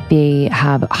 They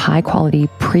have high quality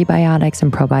prebiotics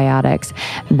and probiotics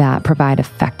that provide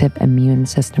effective immune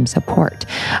system support.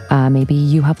 Maybe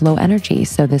you have low energy,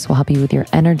 so this will help you with your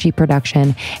energy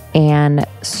production and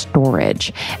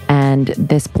storage. And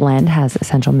this blend has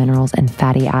essential minerals and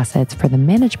fatty acids for the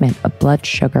management of blood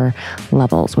sugar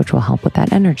levels, which will help with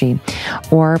that energy.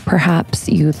 Or perhaps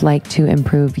you'd like to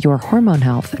improve your hormone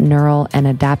health. Neural and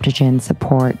adaptogen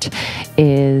support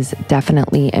is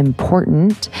definitely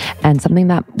important and something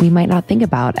that we might not think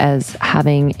about as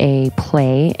having a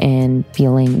play in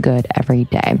feeling good every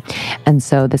day. And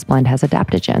so this blend has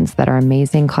adaptogens that are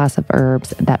amazing class of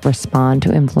herbs that respond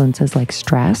to influences like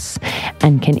stress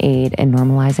and can aid in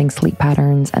normalizing sleep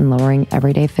patterns and lowering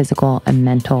everyday physical and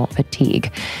mental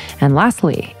fatigue. And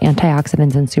lastly,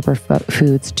 antioxidants and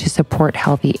superfoods to support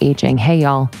healthy aging. Hey,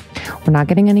 y'all, we're not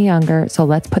getting any younger, so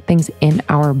let's put things in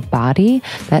our body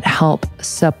that help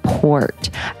support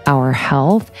our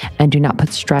health and do not put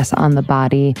stress on the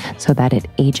body so that it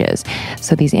ages.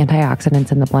 So these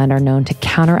antioxidants in the blend are known to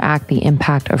counteract the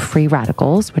impact of free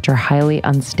radicals, which are highly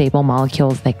unstable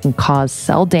molecules that can cause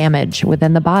cell damage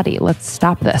within the body. Let's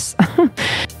stop this.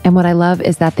 And what I love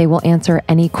is that they will answer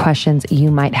any questions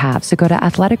you might have. So go to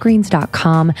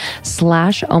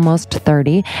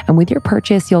athleticgreens.com/almost30. And with your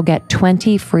purchase, you'll get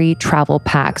 20 free travel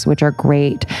packs, which are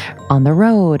great on the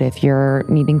road if you're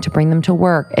needing to bring them to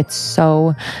work. It's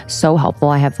so helpful.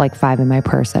 I have like 5 in my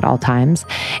purse at all times.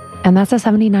 And that's a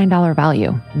 $79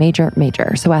 value. Major.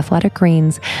 So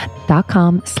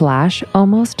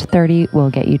athleticgreens.com/almost30 will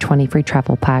get you 20 free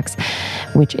travel packs,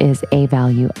 which is a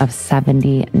value of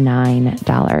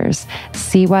 $79.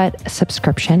 See what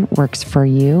subscription works for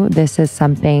you. This is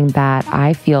something that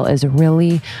I feel is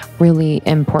really, really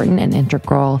important and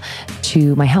integral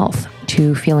to my health,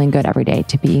 to feeling good every day,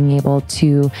 to being able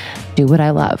to do what I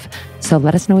love. So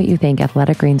let us know what you think.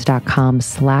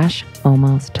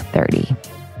 athleticgreens.com/almost30.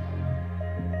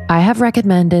 I have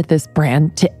recommended this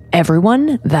brand to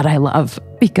everyone that I love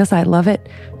because I love it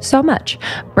so much.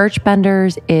 Birch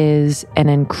Benders is an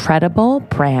incredible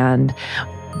brand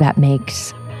that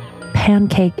makes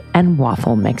pancake and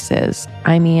waffle mixes.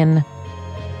 I mean,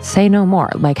 say no more.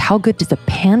 Like, how good does a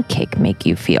pancake make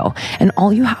you feel? And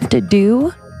all you have to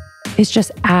do is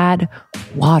just add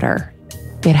water.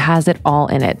 It has it all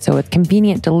in it. So it's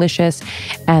convenient, delicious,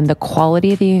 and the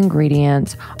quality of the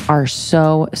ingredients are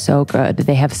so good.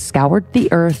 They have scoured the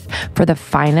earth for the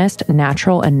finest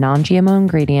natural and non-GMO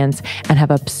ingredients and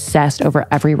have obsessed over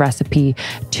every recipe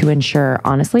to ensure,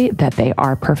 honestly, that they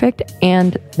are perfect,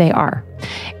 and they are.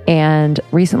 And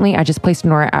recently, I just placed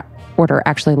an order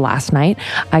actually last night.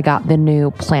 I got the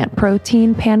new plant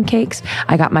protein pancakes.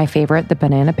 I got my favorite, the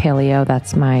banana paleo.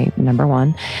 That's my number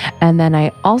one. And then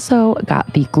I also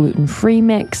got the gluten-free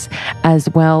mix as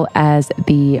well as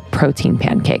the protein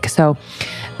pancake. So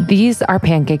these are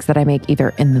pancakes that I make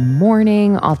either in the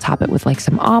morning. I'll top it with like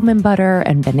some almond butter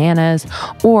and bananas,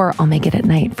 or I'll make it at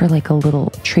night for like a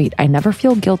little treat. I never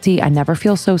feel guilty. I never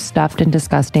feel so stuffed and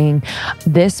disgusting.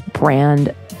 This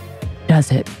brand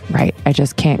does it right. I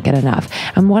just can't get enough.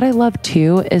 And what I love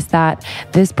too is that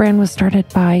this brand was started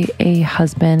by a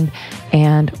husband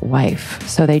and wife.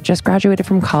 So they just graduated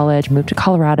from college, moved to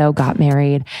Colorado, got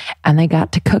married, and they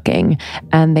got to cooking.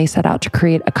 And they set out to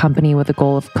create a company with the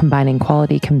goal of combining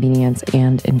quality, convenience,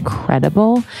 and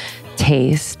incredible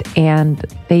taste. And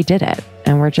they did it.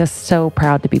 And we're just so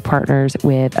proud to be partners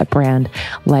with a brand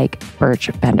like Birch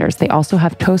Benders. They also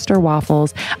have toaster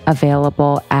waffles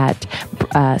available at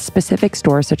specific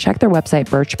stores. So check their website,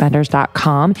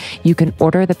 birchbenders.com. You can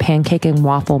order the pancake and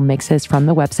waffle mixes from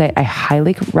the website. I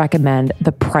highly recommend.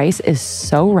 The price is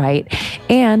so right.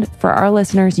 And for our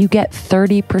listeners, you get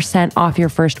 30% off your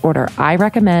first order. I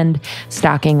recommend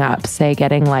stocking up, say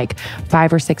getting like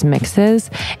 5 or 6 mixes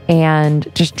and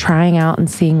just trying out and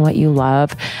seeing what you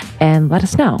love, and let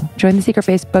us know. Join the secret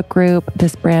Facebook group.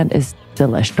 This brand is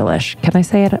delish. Can I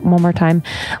say it one more time?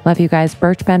 Love you guys.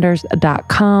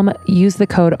 birchbenders.com. Use the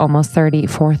code almost30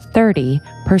 for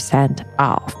 30%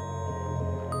 off.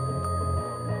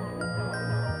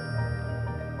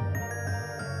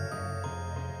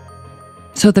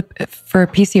 So for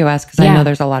PCOS, because I know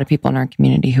there's a lot of people in our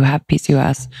community who have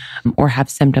PCOS or have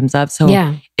symptoms of.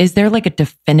 So is there like a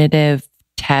definitive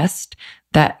test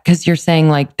that, because you're saying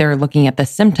like they're looking at the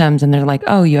symptoms and they're like,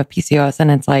 oh, you have PCOS. And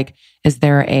it's like, is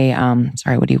there a,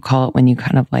 what do you call it when you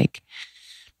kind of like,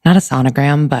 not a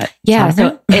sonogram, but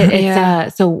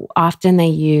sonogram? So often they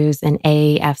use an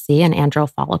AFC, an andro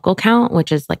follicle count,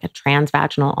 which is like a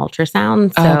transvaginal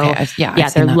ultrasound. So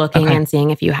they're looking and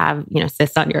seeing if you have,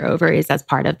 cysts on your ovaries as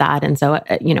part of that. And so,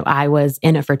 I was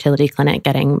in a fertility clinic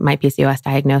getting my PCOS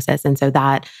diagnosis. And so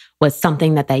that was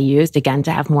something that they used, again,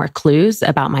 to have more clues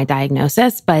about my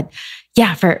diagnosis. But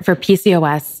for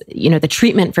PCOS, the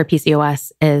treatment for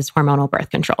PCOS is hormonal birth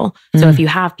control. So if you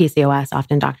have PCOS,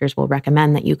 often doctors will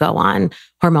recommend that you go on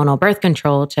hormonal birth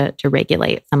control to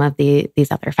regulate some of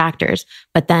these other factors.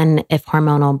 But then if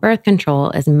hormonal birth control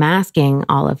is masking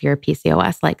all of your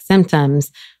PCOS-like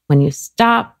symptoms, when you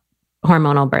stop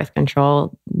hormonal birth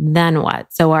control, then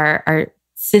what? So our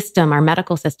system, our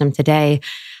medical system today,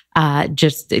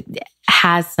 just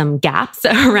has some gaps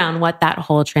around what that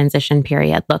whole transition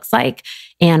period looks like.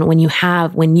 And when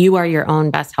you are your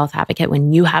own best health advocate,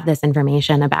 when you have this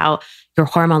information about your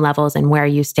hormone levels and where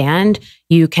you stand,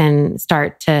 you can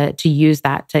start to use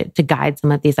that to guide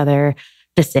some of these other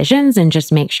decisions and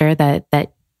just make sure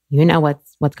that you know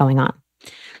what's going on.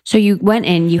 So you went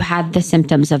in, you had the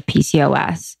symptoms of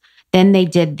PCOS. Then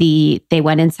they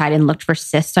went inside and looked for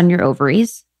cysts on your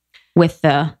ovaries with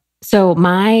the... So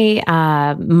my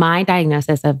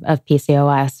diagnosis of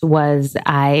PCOS was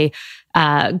I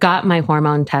got my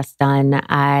hormone test done.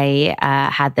 I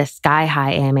had this sky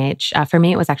high AMH. For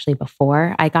me, it was actually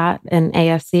before I got an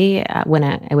AFC when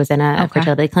I was in a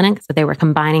fertility clinic. So they were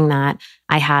combining that.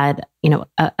 I had,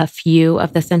 a few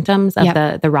of the symptoms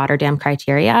of the Rotterdam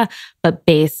criteria, but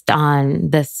based on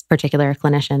this particular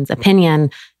clinician's opinion,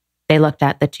 they looked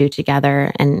at the two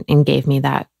together and gave me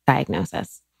that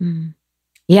diagnosis. Mm.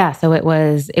 Yeah, so it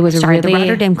was really... the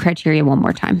Rotterdam criteria one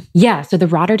more time. Yeah, so the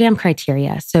Rotterdam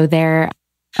criteria. So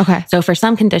so for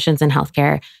some conditions in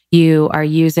healthcare, you are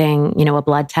using, a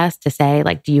blood test to say,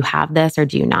 like, do you have this or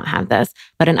do you not have this?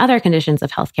 But in other conditions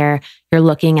of healthcare, you're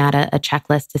looking at a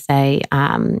checklist to say,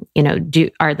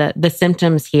 are the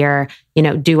symptoms here,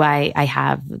 do I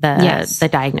have the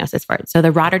diagnosis for it? So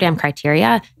the Rotterdam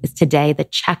criteria is today the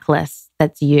checklist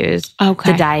that's used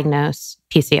to diagnose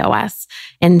PCOS.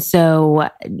 And so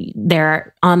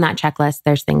on that checklist,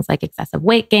 there's things like excessive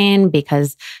weight gain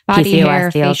because body PCOS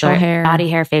hair, facial hair. Body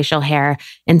hair, facial hair.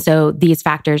 And so these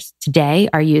factors today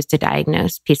are used to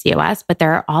diagnose PCOS, but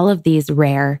there are all of these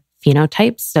rare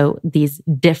phenotypes. So these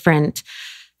different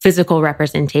physical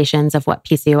representations of what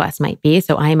PCOS might be.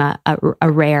 So I'm a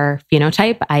rare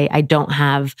phenotype. I don't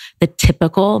have the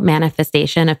typical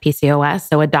manifestation of PCOS.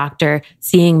 So a doctor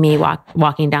seeing me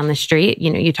walking down the street,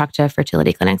 you talk to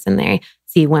fertility clinics and they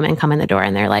see women come in the door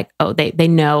and they're like, oh, they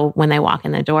know when they walk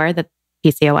in the door that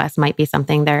PCOS might be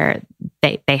something they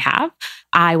have.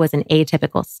 I was an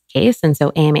atypical case. And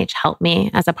so AMH helped me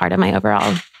as a part of my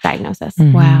overall diagnosis.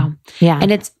 Mm-hmm. Wow. Yeah.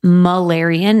 And it's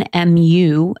Mullerian,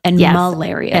 M-U, and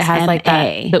malarious, it has like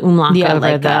the umlaut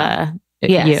over the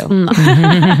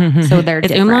U. So they're Is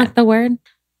different. umlaut the word?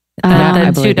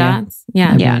 The two dots?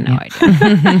 Yeah. Yeah, no idea.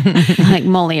 Like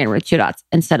Mullerian with 2 dots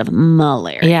instead of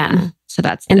Mullerian. Yeah. So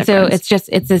that's the and difference. So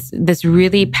it's this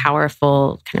really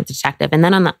powerful kind of detective. And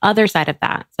then on the other side of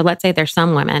that, so let's say there's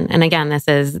some women, and again, this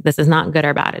is not good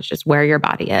or bad. It's just where your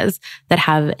body is, that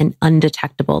have an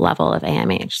undetectable level of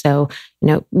AMH. So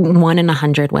 1 in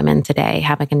 100 women today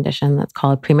have a condition that's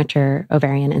called premature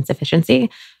ovarian insufficiency,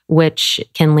 which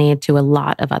can lead to a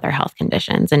lot of other health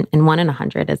conditions. And 1 in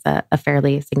 100 is a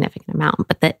fairly significant amount.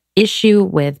 But the issue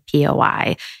with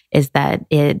POI is that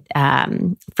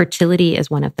fertility is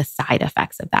one of the side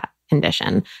effects of that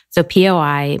condition. So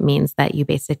POI means that you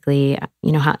basically,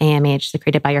 how AMH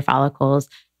secreted by your follicles,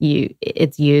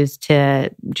 it's used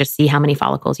to just see how many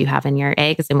follicles you have in your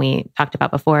eggs. And we talked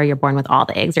about before, you're born with all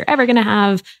the eggs you're ever going to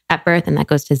have at birth, and that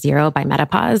goes to 0 by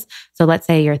menopause. So let's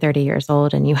say you're 30 years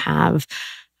old and you have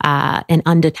an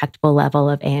undetectable level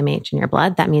of AMH in your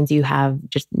blood, that means you have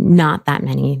just not that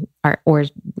many or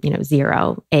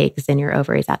zero eggs in your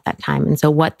ovaries at that time. And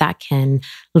so what that can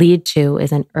lead to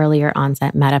is an earlier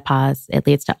onset menopause. It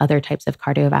leads to other types of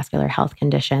cardiovascular health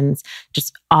conditions,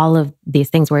 just all of these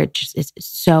things where it just is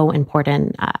so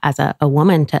important as a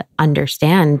woman to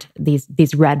understand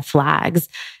these red flags.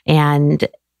 And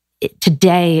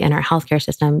today in our healthcare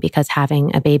system, because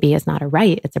having a baby is not a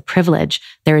right, it's a privilege,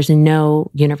 there is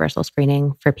no universal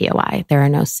screening for POI. There are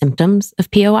no symptoms of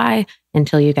POI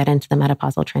until you get into the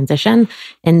menopausal transition.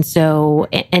 And so,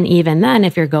 and even then,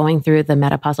 if you're going through the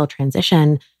menopausal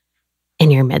transition in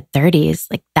your mid-30s,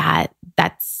 like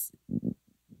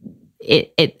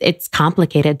it's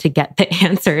complicated to get the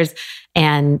answers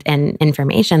and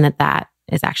information that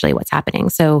is actually what's happening.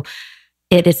 So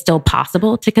it is still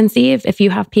possible to conceive if you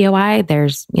have POI.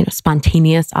 There's,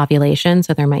 spontaneous ovulation.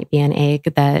 So there might be an egg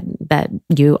that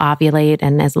you ovulate,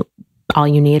 and as all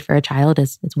you need for a child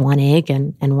is one egg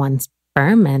and one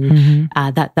sperm, and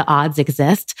that the odds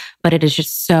exist. But it is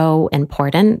just so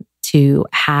important to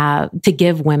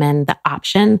give women the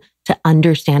option to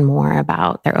understand more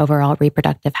about their overall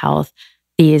reproductive health,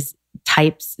 this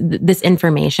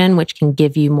information, which can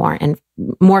give you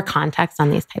more context on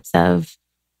these types of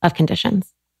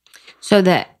conditions. So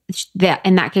that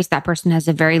in that case, that person has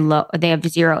they have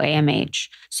zero AMH.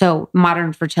 So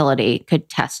Modern Fertility could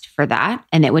test for that,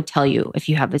 and it would tell you if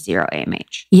you have a zero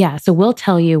AMH. Yeah. So we'll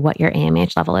tell you what your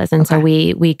AMH level is. And so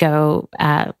we go,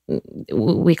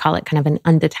 we call it kind of an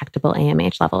undetectable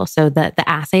AMH level. So the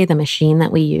assay, the machine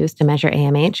that we use to measure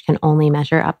AMH can only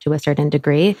measure up to a certain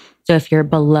degree. So if you're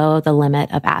below the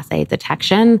limit of assay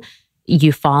detection,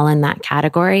 you fall in that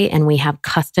category, and we have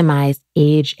customized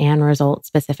age and result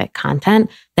specific content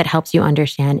that helps you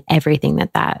understand everything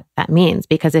that means.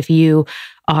 Because if you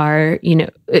are,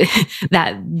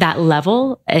 that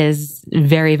level is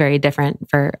very, very different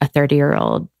for a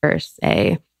 30-year-old versus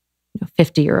a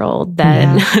 50-year-old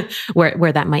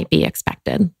where that might be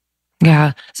expected.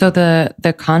 Yeah. So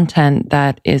the content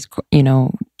that is,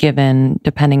 given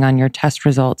depending on your test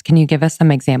results, can you give us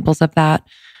some examples of that?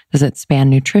 Does it span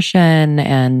nutrition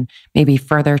and maybe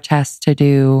further tests to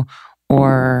do,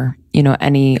 or,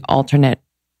 any alternate,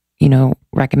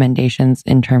 recommendations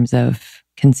in terms of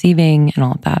conceiving and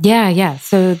all of that? Yeah.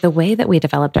 So the way that we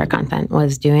developed our content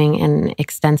was doing an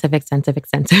extensive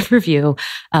review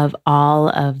of all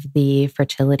of the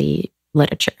fertility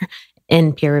literature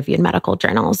in peer-reviewed medical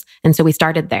journals. And so we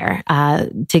started there.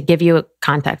 To give you a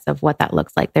context of what that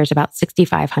looks like, there's about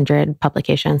 6,500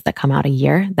 publications that come out a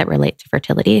year that relate to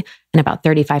fertility, and about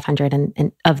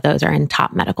 3,500 of those are in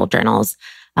top medical journals.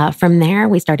 From there,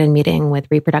 we started meeting with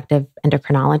reproductive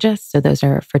endocrinologists. So those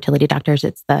are fertility doctors.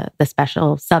 It's the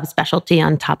special subspecialty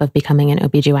on top of becoming an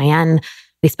OBGYN.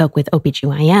 We spoke with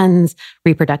OBGYNs,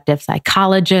 reproductive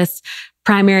psychologists,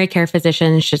 primary care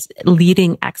physicians, just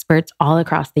leading experts all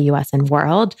across the US and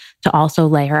world to also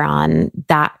layer on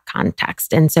that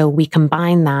context. And so we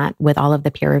combined that with all of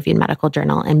the peer-reviewed medical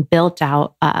journal and built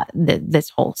out this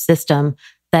whole system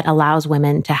that allows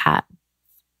women to have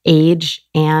age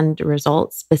and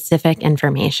result specific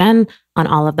information on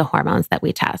all of the hormones that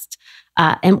we test.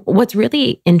 And what's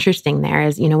really interesting there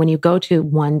is, when you go to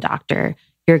one doctor,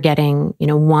 you're getting,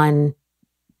 one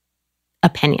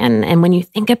opinion. And when you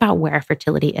think about where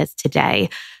fertility is today,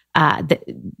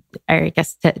 I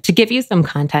guess to give you some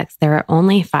context, there are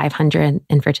only 500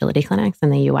 infertility clinics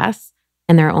in the US,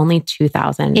 and there are only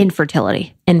 2,000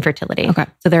 infertility. Okay.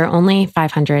 So there are only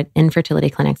 500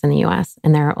 infertility clinics in the US,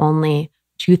 and there are only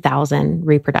 2,000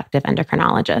 reproductive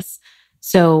endocrinologists.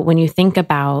 So when you think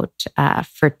about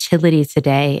fertility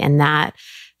today and that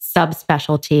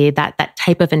subspecialty, that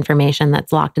type of information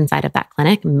that's locked inside of that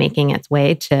clinic, making its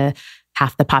way to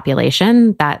half the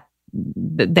population, that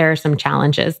there are some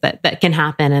challenges that can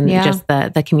happen in just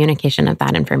the communication of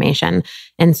that information.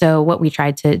 And so what we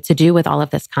tried to do with all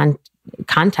of this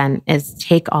content is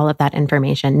take all of that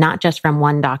information, not just from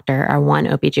one doctor or one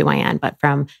OBGYN, but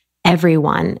from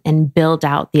everyone, and build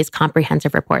out these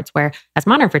comprehensive reports where, as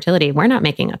Modern Fertility, we're not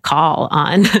making a call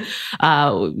on,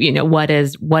 what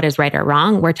is right or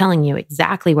wrong. We're telling you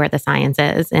exactly where the science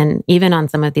is. And even on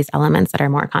some of these elements that are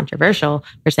more controversial,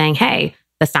 we're saying, hey,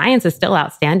 the science is still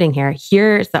outstanding here.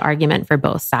 Here's the argument for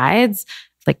both sides.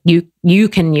 It's like you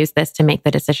can use this to make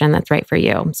the decision that's right for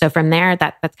you. So from there,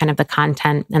 that's kind of the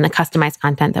content and the customized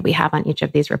content that we have on each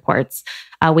of these reports.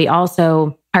 We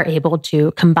also are able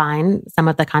to combine some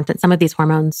of the content. Some of these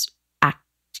hormones act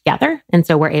together. And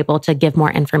so we're able to give more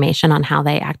information on how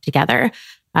they act together.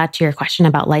 To your question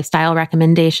about lifestyle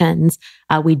recommendations,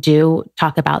 we do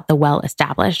talk about the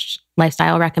well-established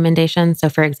lifestyle recommendations. So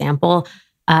for example,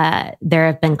 there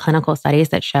have been clinical studies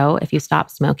that show if you stop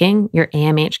smoking, your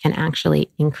AMH can actually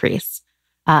increase.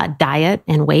 Diet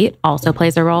and weight also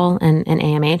plays a role in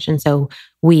AMH. And so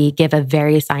we give a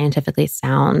very scientifically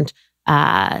sound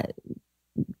kind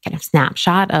of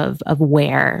snapshot of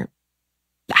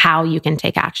how you can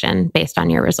take action based on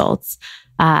your results.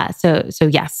 So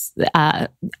yes,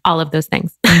 all of those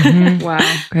things. Mm-hmm.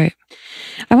 Wow. Great.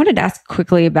 I wanted to ask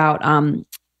quickly about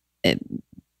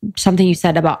something you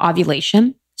said about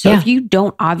ovulation. So if you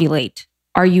don't ovulate,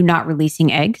 are you not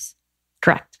releasing eggs?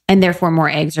 Correct. And therefore more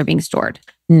eggs are being stored?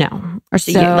 No. Or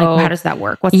so how does that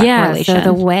work? What's that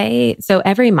correlation? So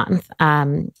every month,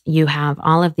 you have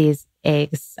all of these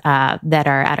eggs that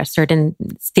are at a certain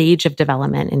stage of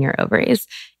development in your ovaries.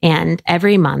 And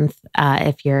every month,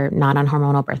 if you're not on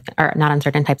hormonal birth or not on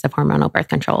certain types of hormonal birth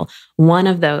control, one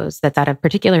of those that's at a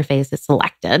particular phase is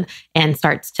selected and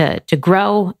starts to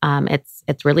grow.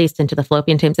 It's released into the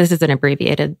fallopian tubes. This is an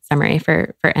abbreviated summary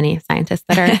for any scientists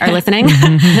that are listening.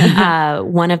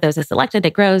 One of those is selected,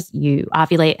 it grows, you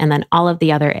ovulate, and then all of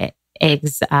the other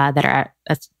eggs that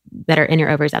are in your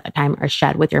ovaries at the time are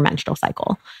shed with your menstrual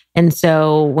cycle. And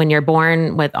so when you're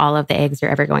born with all of the eggs you're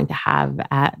ever going to have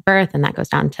at birth, and that goes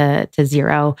down to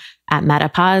zero at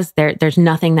menopause, there's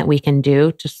nothing that we can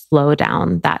do to slow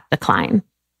down that decline.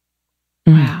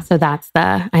 Wow. So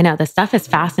I know this stuff is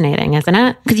fascinating, isn't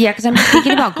it? Because I'm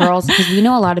thinking about girls, because we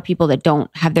know a lot of people that don't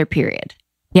have their period.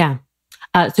 Yeah.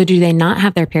 So do they not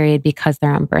have their period because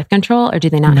they're on birth control, or do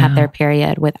they not have their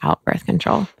period without birth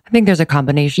control? I think there's a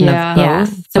combination of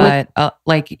both, but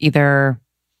either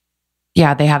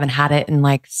they haven't had it in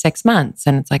like 6 months,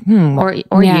 and it's like, or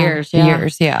years.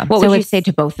 Years. What would you say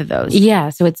to both of those? Yeah.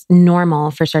 So it's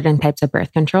normal for certain types of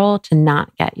birth control to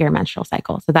not get your menstrual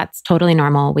cycle. So that's totally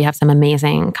normal. We have some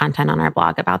amazing content on our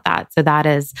blog about that. So that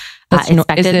is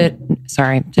expected.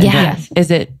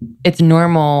 It's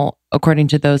normal according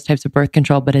to those types of birth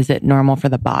control, but is it normal for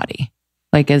the body?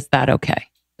 Like, is that okay?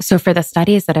 So for the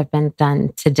studies that have been done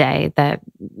today that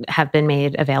have been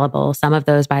made available, some of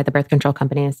those by the birth control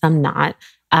companies, some not,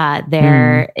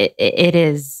 it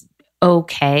is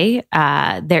okay.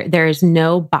 There is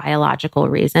no biological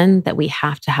reason that we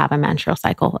have to have a menstrual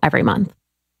cycle every month.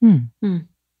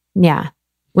 Yeah.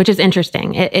 Which is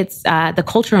interesting. It's the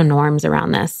cultural norms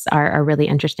around this are really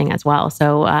interesting as well.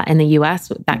 So in the US,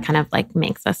 that kind of like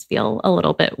makes us feel a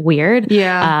little bit weird.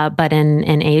 Yeah. But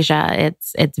in Asia,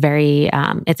 it's very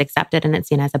it's accepted, and it's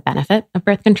seen as a benefit of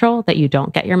birth control that you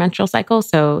don't get your menstrual cycle.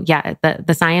 So yeah,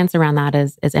 the science around that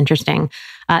is interesting.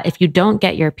 If you don't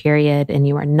get your period and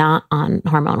you are not on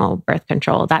hormonal birth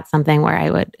control, that's something where I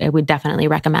would definitely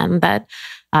recommend that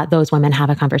those women have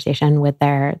a conversation with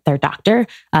their doctor.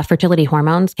 Fertility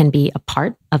hormones can be a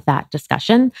part of that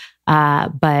discussion,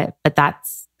 but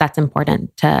that's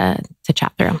important to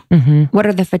chat through. Mm-hmm. What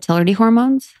are the fertility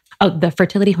hormones? Oh, the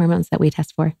fertility hormones that we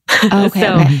test for. Oh, okay.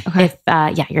 So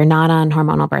if you're not on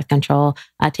hormonal birth control,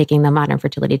 taking the Modern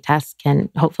Fertility test can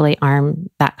hopefully arm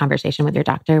that conversation with your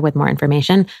doctor with more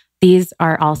information. These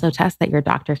are also tests that your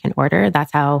doctor can order.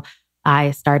 That's how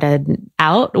I started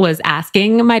out, was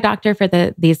asking my doctor for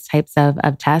these types of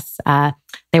tests.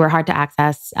 They were hard to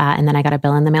access. And then I got a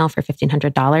bill in the mail for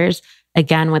 $1,500.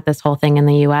 Again, with this whole thing in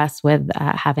the US with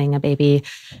having a baby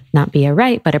not be a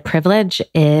right, but a privilege,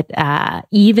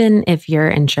 even if your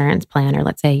insurance plan, or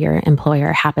let's say your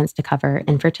employer, happens to cover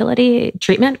infertility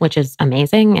treatment, which is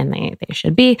amazing, and they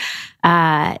should be,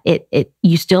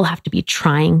 you still have to be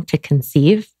trying to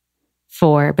conceive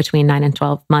for between 9 and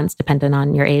 12 months, depending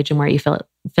on your age and where you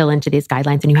fill into these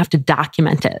guidelines. And you have to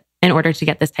document it in order to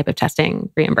get this type of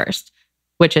testing reimbursed,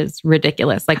 which is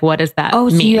ridiculous. Like, what does that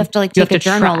mean? So you have to take a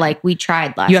journal like we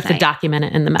tried last night. You have to document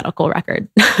it in the medical record.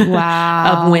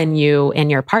 Wow. Of when you and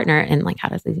your partner, and like, how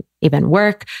does it even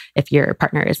work? If your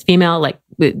partner is female, like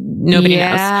nobody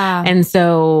knows. And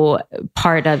so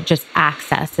part of just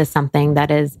access is something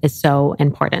that is so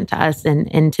important to us. And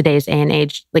in today's day and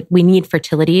age, like, we need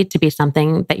fertility to be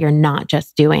something that you're not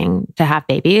just doing to have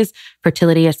babies.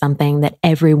 Fertility is something that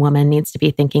every woman needs to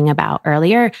be thinking about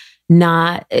earlier,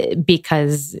 not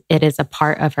because it is a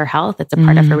part of her health, it's a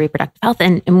part of her reproductive health.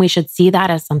 And we should see that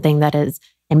as something that is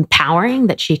empowering,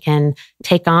 that she can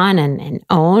take on and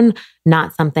own,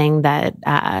 not something that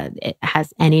it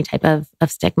has any type of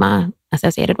stigma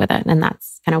associated with it. And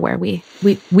that's kind of where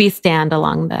we stand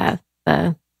along the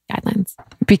guidelines.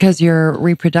 Because your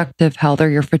reproductive health, or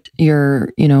your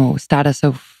status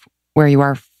of where you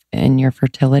are in your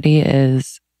fertility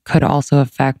could also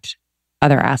affect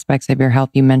other aspects of your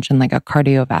health. You mentioned like a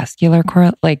cardiovascular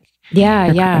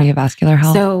cardiovascular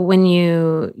health? So when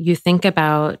you think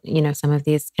about, some of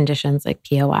these conditions like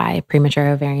POI, premature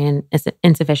ovarian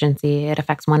insufficiency, it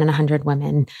affects 1 in 100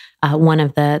 women. One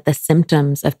of the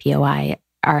symptoms of POI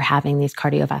are having these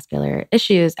cardiovascular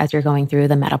issues as you're going through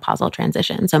the menopausal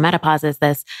transition. So menopause is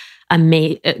this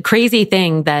crazy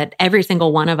thing that every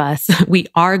single one of us, we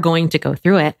are going to go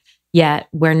through it, yet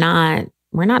we're not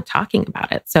talking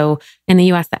about it. So in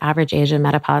the US, the average age of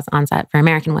menopause onset for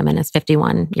American women is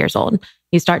 51 years old.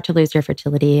 You start to lose your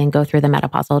fertility and go through the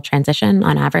menopausal transition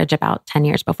on average about 10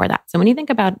 years before that. So when you think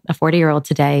about a 40-year-old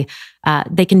today,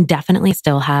 they can definitely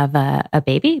still have a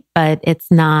baby, but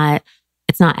it's not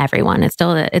everyone.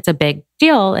 It's a big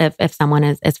deal if someone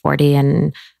is 40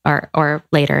 and or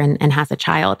later and has a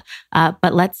child.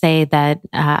 But let's say that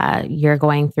you're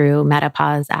going through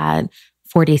menopause at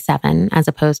 47 as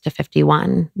opposed to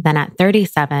 51. Then at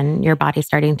 37, your body's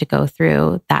starting to go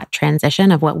through that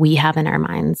transition of what we have in our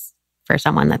minds for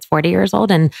someone that's 40 years old.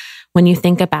 And when you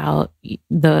think about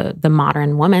the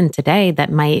modern woman today that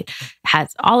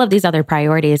has all of these other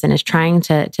priorities and is trying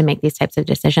to make these types of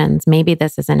decisions, maybe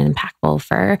this isn't impactful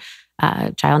for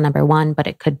child number 1, but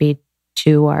it could be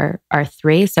 2 or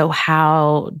 3. So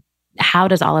how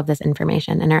does all of this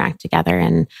information interact together?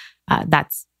 And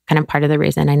that's kind of part of the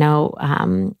reason. I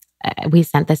know we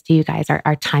sent this to you guys,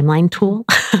 our timeline tool.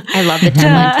 I love the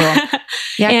timeline tool.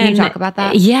 Yeah, can you talk about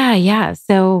that? Yeah.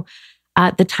 So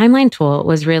the timeline tool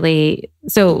was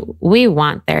so we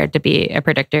want there to be a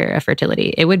predictor of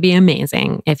fertility. It would be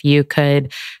amazing if you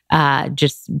could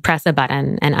just press a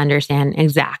button and understand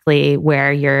exactly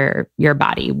where your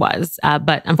body was.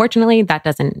 But unfortunately, that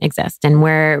doesn't exist. And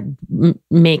we're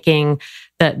making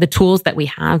the tools that we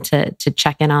have to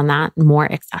check in on that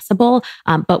more accessible.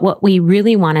 But what we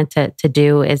really wanted to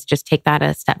do is just take that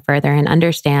a step further and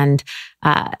understand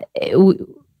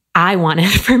I wanted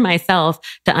for myself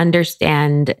to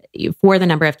understand for the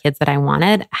number of kids that I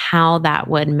wanted, how that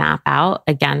would map out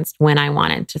against when I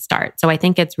wanted to start. So I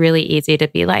think it's really easy to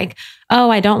be like, oh,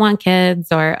 I don't want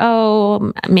kids, or,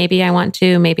 oh, maybe I want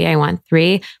 2, maybe I want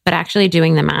 3, but actually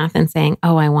doing the math and saying,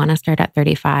 oh, I want to start at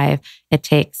 35.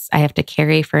 I have to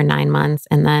carry for 9 months.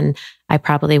 And then I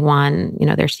probably want,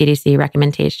 there's CDC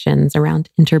recommendations around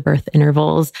interbirth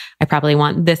intervals. I probably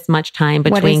want this much time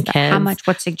between kids. How much?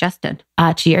 What's suggested?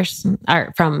 2 years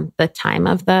or from the time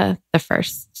of the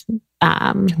first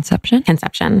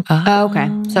conception. Oh,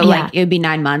 okay. So like it would be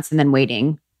 9 months and then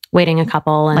waiting a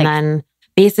couple, and then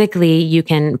basically you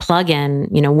can plug in,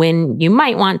 when you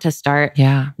might want to start,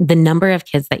 the number of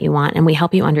kids that you want, and we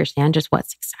help you understand just what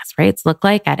success rates look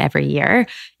like at every year.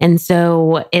 And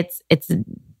so it's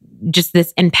just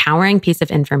this empowering piece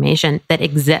of information that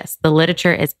exists. The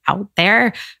literature is out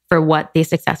there for what these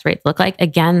success rates look like.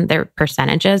 Again, they're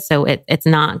percentages, so it's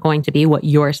not going to be what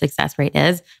your success rate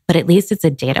is, but at least it's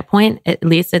a data point. At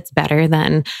least it's better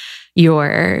than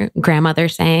your grandmother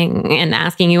saying and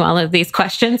asking you all of these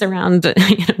questions around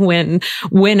when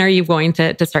are you going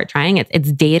to start trying.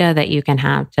 It's data that you can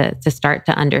have to start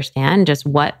to understand just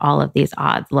what all of these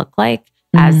odds look like.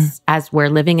 As we're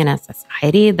living in a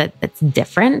society that's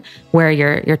different, where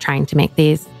you're trying to make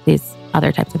these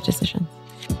other types of decisions.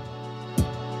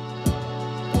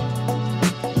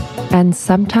 And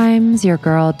sometimes your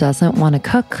girl doesn't want to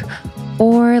cook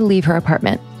or leave her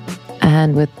apartment.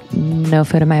 And with no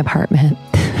food in my apartment,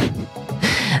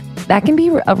 that can be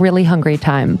a really hungry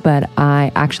time. But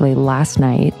last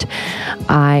night,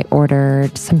 I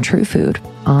ordered some True Food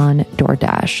on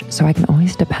DoorDash. So I can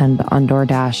always depend on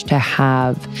DoorDash to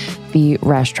have the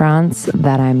restaurants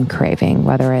that I'm craving,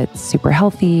 whether it's super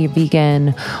healthy,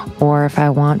 vegan, or if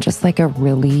I want just like a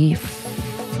really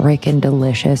freaking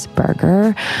delicious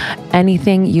burger,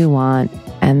 anything you want,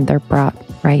 and they're brought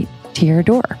right to your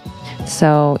door.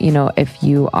 So, if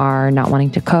you are not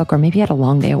wanting to cook, or maybe you had a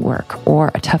long day at work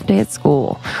or a tough day at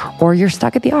school, or you're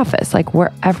stuck at the office, like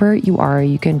wherever you are,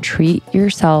 you can treat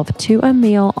yourself to a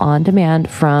meal on demand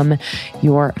from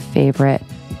your favorite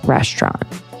restaurant.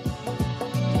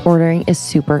 Ordering is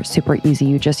super, super easy.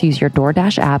 You just use your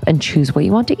DoorDash app and choose what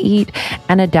you want to eat,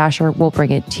 and a Dasher will bring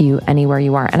it to you anywhere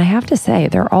you are. And I have to say,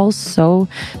 they're all so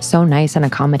nice and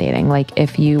accommodating. Like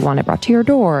if you want it brought to your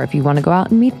door, if you want to go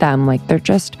out and meet them, like they're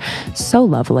just so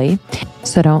lovely.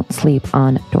 So don't sleep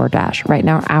on DoorDash. Right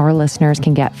now, our listeners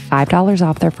can get $5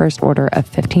 off their first order of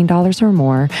 $15 or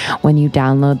more when you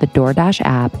download the DoorDash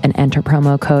app and enter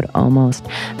promo code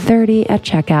ALMOST30 at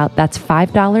checkout. That's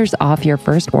 $5 off your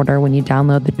first order when you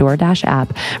download the DoorDash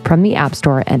app from the App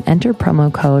Store and enter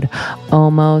promo code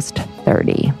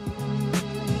ALMOST30.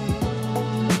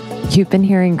 You've been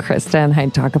hearing Krista and I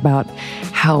talk about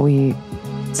how we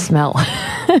smell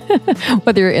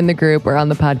whether you're in the group or on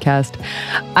the podcast.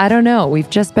 I don't know. We've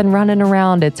just been running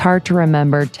around. It's hard to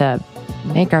remember to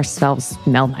make ourselves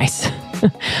smell nice.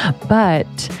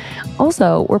 But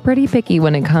also, we're pretty picky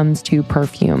when it comes to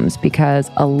perfumes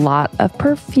because a lot of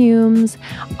perfumes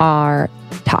are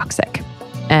toxic.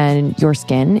 And your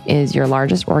skin is your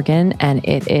largest organ, and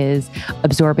it is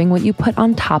absorbing what you put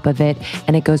on top of it,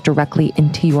 and it goes directly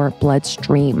into your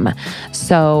bloodstream.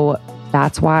 So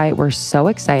that's why we're so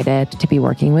excited to be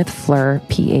working with Phlur,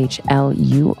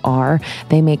 P-H-L-U-R.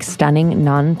 They make stunning,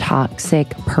 non-toxic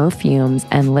perfumes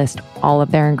and list all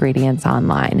of their ingredients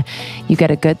online. You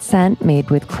get a good scent made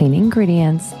with clean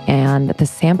ingredients, and the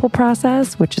sample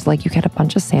process, which is like you get a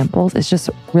bunch of samples, is just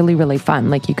really, really fun.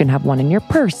 Like you can have one in your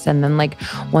purse, and then like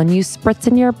one you spritz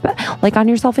in your, like on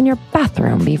yourself in your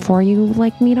bathroom before you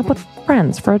like meet up with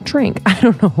friends for a drink. I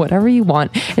don't know, whatever you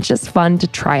want. It's just fun to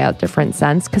try out different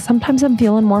scents because sometimes I'm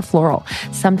feeling more floral.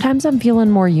 Sometimes I'm feeling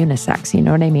more unisex. You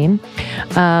know what I mean?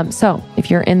 So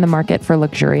if you're in the market for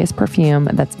luxurious perfume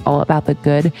that's all about the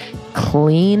good,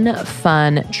 clean,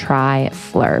 fun, try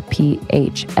Phlur,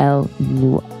 P-H-L-U-R.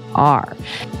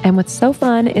 And what's so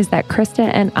fun is that Krista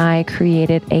and I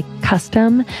created a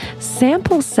custom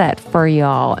sample set for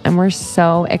y'all, and we're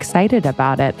so excited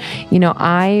about it. You know,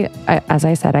 I as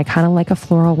I said, I kind of like a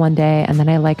floral one day, and then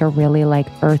I like a really like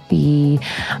earthy,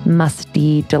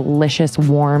 musty, delicious,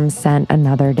 warm scent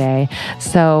another day.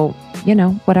 So, you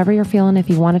know, whatever you're feeling, if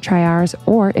you want to try ours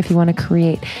or if you want to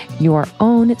create your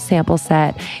own sample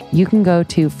set, you can go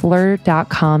to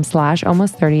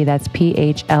phlur.com/almost30. That's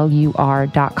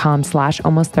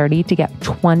PHLUR.com/almost30 to get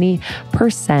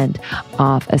 20%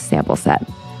 off a sample set.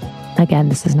 Again,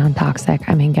 this is non-toxic.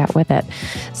 I mean, get with it.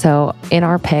 So in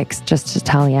our picks, just to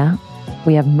tell you,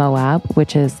 we have Moab,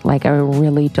 which is like a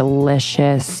really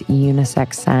delicious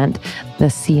unisex scent. The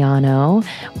Ciano,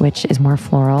 which is more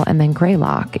floral. And then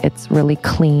Greylock. It's really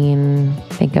clean.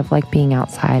 Think of like being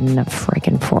outside in a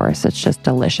freaking forest. It's just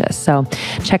delicious. So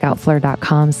check out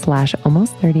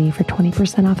phlur.com/almost30 for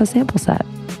 20% off a sample set.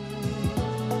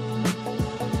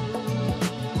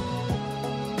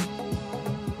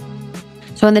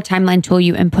 So in the timeline tool,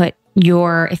 you input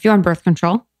if you're on birth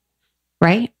control,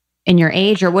 right? In your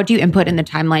age, or what do you input in the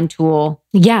timeline tool?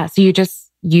 Yeah. So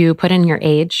you put in your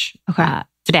age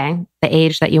today, the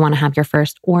age that you want to have your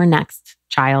first or next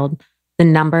child, the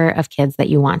number of kids that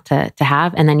you want to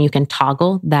have. And then you can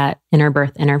toggle that inner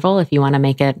birth interval if you want to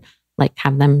make it like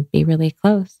have them be really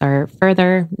close or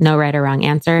further, no right or wrong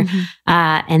answer. Mm-hmm.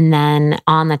 And then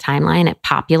on the timeline, it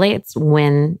populates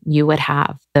when you would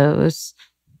have those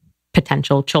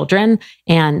potential children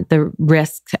and the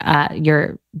risk,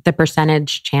 the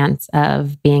percentage chance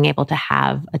of being able to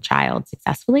have a child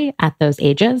successfully at those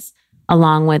ages,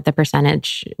 along with the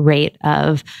percentage rate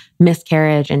of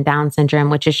miscarriage and Down syndrome,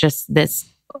 which is just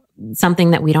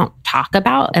something that we don't talk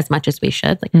about as much as we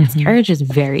should. Like miscarriage is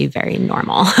very, very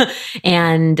normal.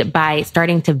 And by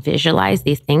starting to visualize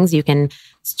these things, you can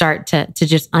start to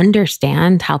just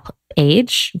understand how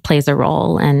age plays a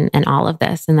role in all of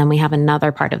this. And then we have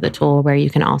another part of the tool where you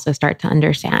can also start to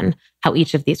understand how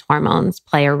each of these hormones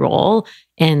play a role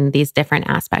in these different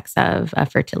aspects of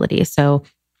fertility. So,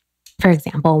 for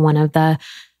example, one of the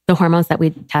hormones that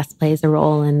we test plays a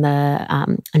role in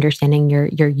the understanding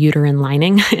your uterine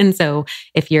lining. And so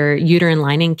if your uterine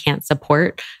lining can't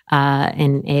support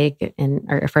an egg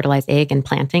or a fertilized egg and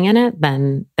planting in it,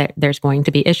 then there's going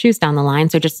to be issues down the line.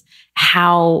 So just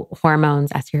how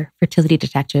hormones as your fertility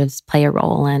detectives play a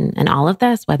role in all of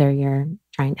this, whether you're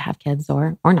trying to have kids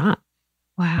or not.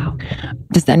 Wow.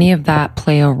 Does any of that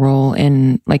play a role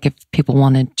in like if people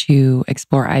wanted to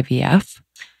explore IVF?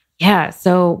 Yeah.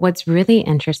 So what's really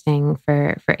interesting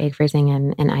for egg freezing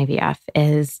and IVF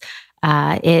is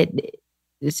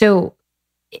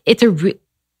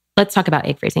let's talk about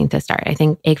egg freezing to start. I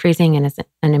think egg freezing is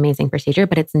an amazing procedure,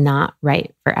 but it's not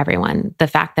right for everyone. The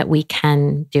fact that we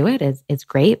can do it is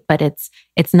great, but it's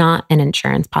not an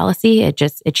insurance policy. It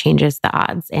changes the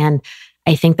odds. And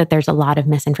I think that there's a lot of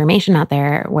misinformation out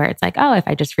there where it's like, oh, if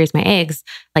I just freeze my eggs,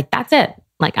 like that's it.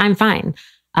 Like I'm fine.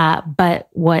 But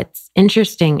what's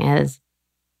interesting is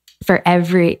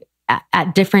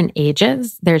at different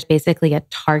ages, there's basically a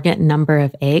target number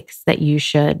of eggs that you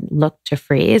should look to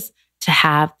freeze to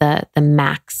have the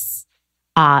max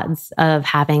odds of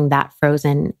having that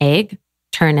frozen egg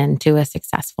turn into a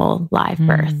successful live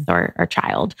birth or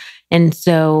child. And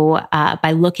so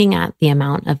by looking at the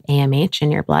amount of AMH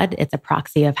in your blood, it's a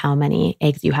proxy of how many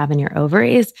eggs you have in your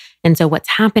ovaries. And so what's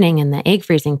happening in the egg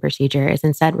freezing procedure is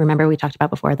instead, remember we talked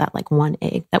about before that like one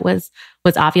egg that was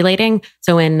ovulating.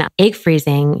 So in egg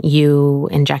freezing, you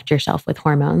inject yourself with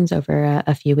hormones over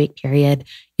a few week period.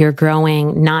 You're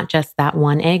growing not just that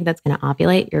one egg that's going to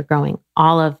ovulate, you're growing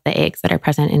all of the eggs that are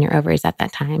present in your ovaries at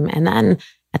that time. And then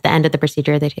at the end of the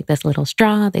procedure, they take this little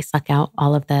straw, they suck out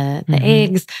all of the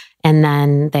eggs, and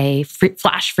then they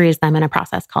flash freeze them in a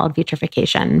process called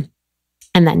vitrification.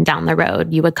 And then down the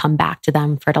road, you would come back to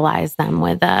them, fertilize them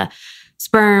with a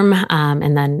sperm,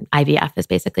 and then IVF is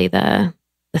basically the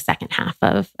second half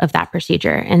of that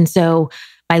procedure. And so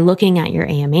by looking at your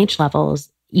AMH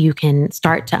levels, you can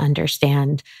start to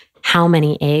understand how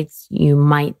many eggs you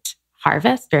might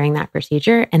harvest during that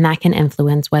procedure. And that can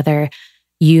influence whether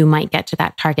you might get to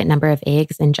that target number of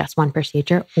eggs in just one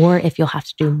procedure, or if you'll have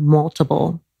to do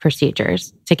multiple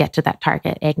procedures to get to that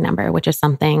target egg number, which is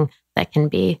something that can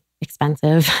be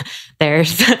expensive.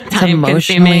 There's time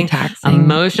consuming,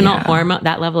 emotional hormone,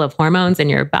 that level of hormones in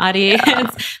your body.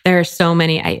 There are so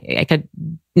many,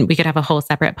 we could have a whole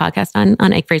separate podcast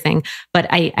on egg freezing, but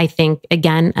I think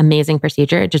again, amazing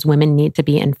procedure, just women need to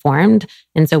be informed.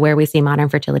 And so where we see Modern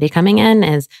Fertility coming in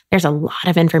is there's a lot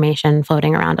of information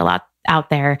floating around a lot out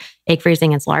there. Egg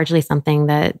freezing is largely something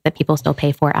that people still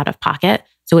pay for out of pocket.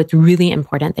 So it's really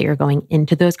important that you're going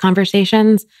into those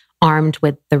conversations armed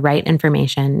with the right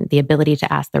information, the ability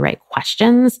to ask the right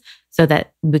questions so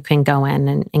that we can go in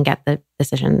and get the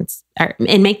decisions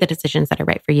and make the decisions that are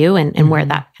right for you and where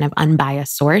that kind of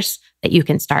unbiased source that you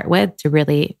can start with to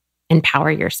really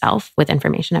empower yourself with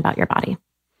information about your body.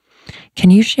 Can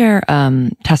you share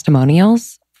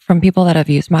testimonials from people that have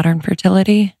used Modern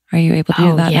Fertility? Are you able to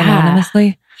do that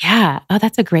anonymously? Yeah. Oh,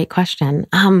 that's a great question.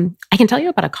 I can tell you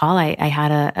about a call I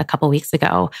had a couple weeks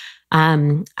ago.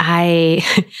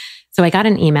 So I got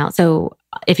an email. So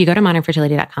if you go to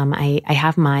modernfertility.com, I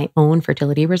have my own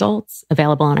fertility results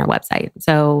available on our website.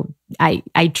 So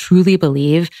I truly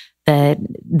believe that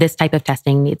this type of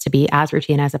testing needs to be as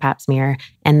routine as a pap smear,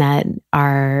 and that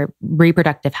our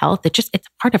reproductive health, it's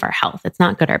part of our health. It's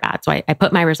not good or bad. So I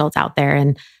put my results out there,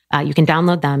 and you can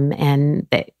download them, and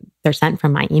they're sent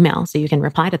from my email. So you can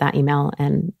reply to that email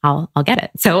and I'll get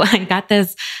it. So I got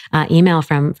this email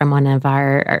from one of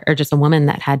or just a woman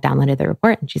that had downloaded the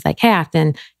report. And she's like, "Hey,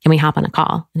 Afton, can we hop on a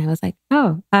call?" And I was like,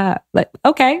 "Oh,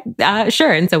 okay,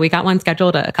 sure." And so we got one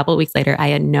scheduled a couple of weeks later. I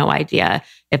had no idea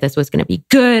if this was going to be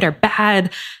good or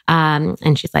bad.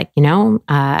 And she's like,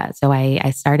 so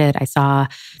I saw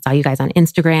you guys on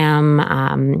Instagram.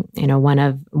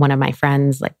 One of my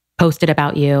friends posted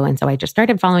about you. And so I just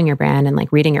started following your brand and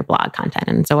reading your blog content.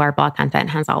 And so our blog content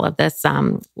has all of this.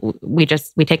 We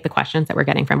take the questions that we're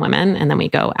getting from women, and then we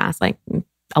go ask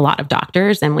a lot of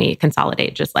doctors, and we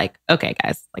consolidate okay,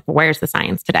 guys, where's the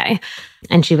science today?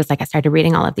 And she was like, I started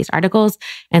reading all of these articles.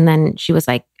 And then she was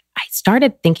like, I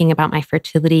started thinking about my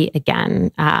fertility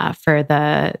again for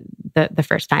the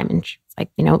first time. And she was like,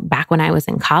 back when I was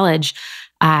in college,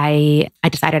 I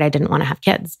decided I didn't want to have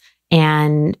kids.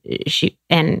 And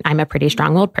I'm a pretty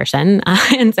strong-willed person.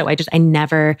 And so I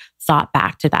never thought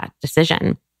back to that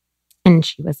decision. And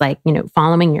she was like,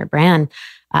 following your brand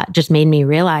just made me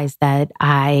realize that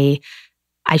I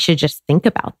should just think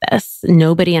about this.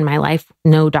 Nobody in my life,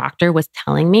 no doctor was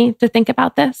telling me to think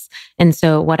about this. And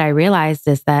so what I realized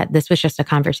is that this was just a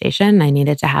conversation I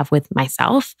needed to have with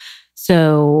myself.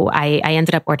 So I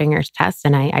ended up ordering your test,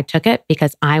 and I took it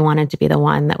because I wanted to be the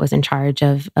one that was in charge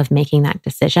of making that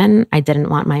decision. I didn't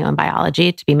want my own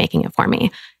biology to be making it for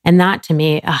me. And that to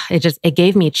me, it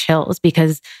gave me chills,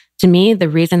 because to me, the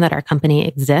reason that our company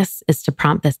exists is to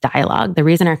prompt this dialogue. The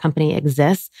reason our company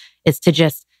exists is to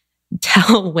just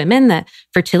tell women that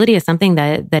fertility is something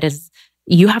that is,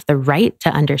 you have the right to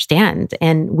understand.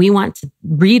 And we want to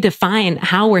redefine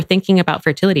how we're thinking about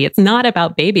fertility. It's not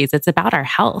about babies, it's about our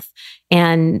health.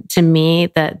 And to me,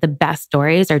 the best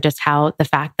stories are just how the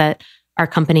fact that our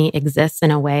company exists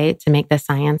in a way to make the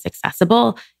science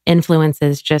accessible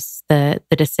influences just the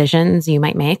decisions you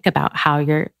might make about how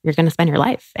you're going to spend your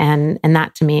life. And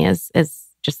that to me is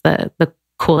just the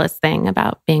coolest thing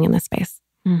about being in this space.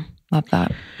 Love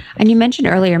that. And you mentioned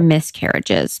earlier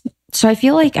miscarriages. So I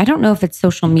feel like, I don't know if it's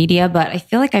social media, but I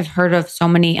feel like I've heard of so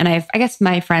many, and I guess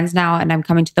my friends now, and I'm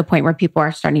coming to the point where people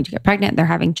are starting to get pregnant, they're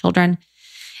having children.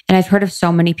 And I've heard of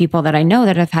so many people that I know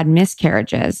that have had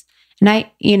miscarriages. And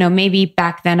I, maybe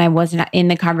back then I wasn't in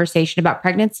the conversation about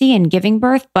pregnancy and giving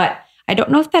birth, but I don't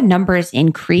know if that number is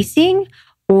increasing,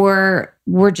 or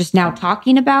we're just now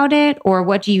talking about it, or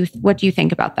what do you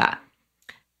think about that?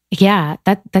 Yeah,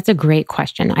 that's a great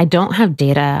question. I don't have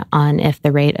data on if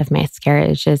the rate of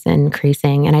miscarriage is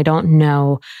increasing, and I don't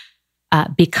know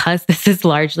because this is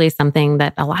largely something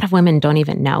that a lot of women don't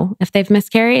even know if they've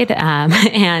miscarried,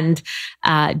 and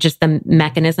just the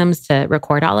mechanisms to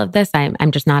record all of this.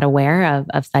 I'm just not aware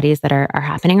of studies that are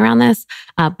happening around this.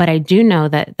 But I do know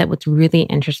that what's really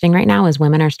interesting right now is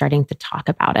women are starting to talk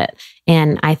about it,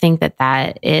 and I think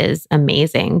that is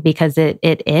amazing because it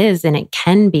is and it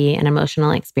can be an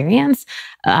emotional experience,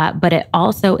 but it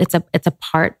also it's a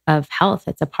part of health.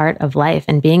 It's a part of life,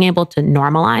 and being able to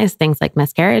normalize things like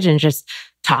miscarriage and just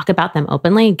talk about them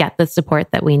openly, get the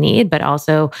support that we need, but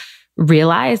also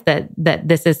realize that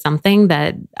this is something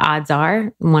that odds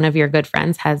are one of your good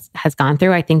friends has gone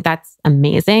through. I think that's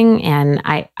amazing. And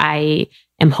I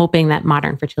am hoping that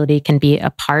Modern Fertility can be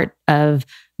a part of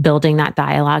building that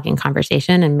dialogue and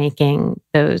conversation and making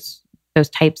those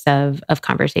types of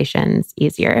conversations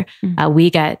easier. Mm-hmm.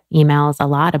 We get emails a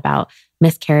lot about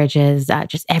miscarriages,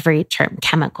 just every term,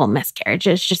 chemical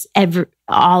miscarriages, just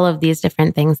all of these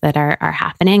different things that are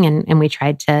happening. And we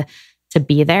tried to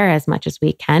be there as much as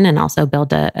we can and also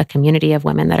build a community of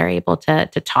women that are able to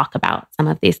talk about some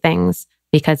of these things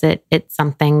because it's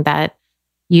something that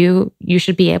you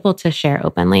should be able to share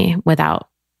openly without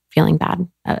feeling bad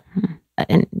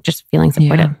and just feeling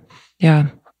supported. Yeah.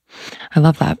 I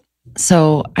love that.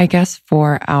 So I guess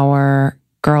for our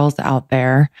girls out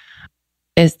there,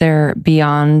 is there,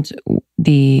 beyond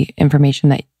the information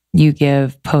that you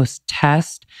give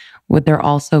post-test, would there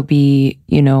also be,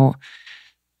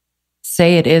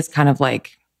 say it is kind of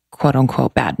like quote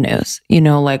unquote bad news,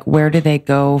 like where do they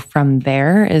go from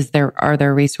there? Are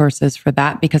there resources for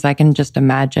that? Because I can just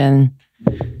imagine,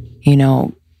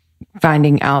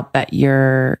 finding out that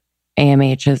your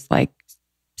AMH is like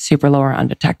super low or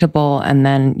undetectable, and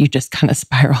then you just kind of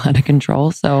spiral out of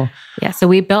control. So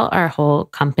we built our whole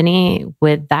company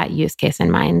with that use case in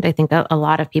mind. I think a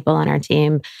lot of people on our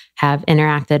team have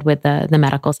interacted with the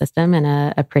medical system in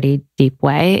a pretty deep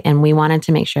way. And we wanted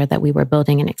to make sure that we were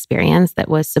building an experience that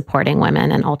was supporting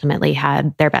women and ultimately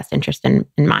had their best interest in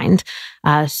mind.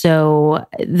 So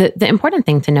the important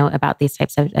thing to note about these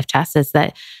types of tests is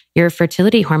that your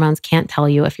fertility hormones can't tell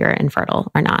you if you're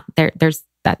infertile or not.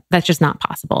 That's just not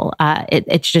possible.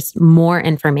 It's just more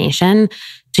information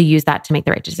to use that to make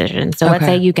the right decision. So let's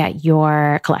say you get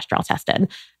your cholesterol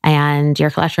tested and your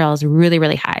cholesterol is really,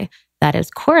 really high. That is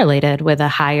correlated with a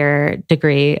higher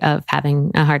degree of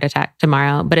having a heart attack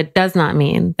tomorrow, but it does not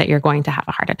mean that you're going to have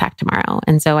a heart attack tomorrow.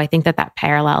 And so I think that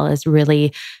parallel is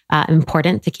really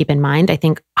important to keep in mind. I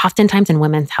think oftentimes in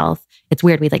women's health, it's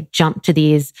weird. We jump to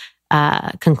these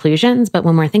conclusions. But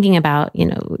when we're thinking about,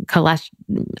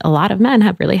 a lot of men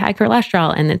have really high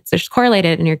cholesterol and it's just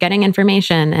correlated and you're getting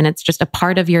information and it's just a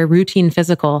part of your routine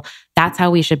physical. That's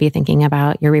how we should be thinking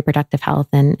about your reproductive health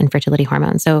and fertility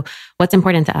hormones. So what's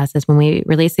important to us is when we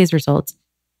release these results,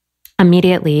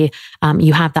 immediately,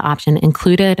 you have the option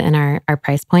included in our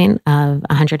price point of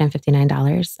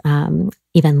 $159,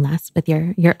 even less with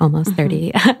your almost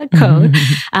 30 code.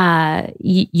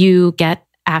 You get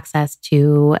access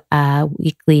to a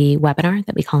weekly webinar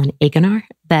that we call an Agonar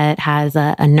that has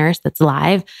a nurse that's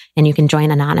live and you can join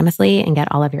anonymously and get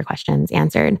all of your questions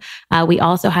answered. We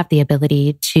also have the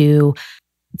ability to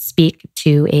speak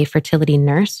to a fertility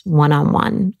nurse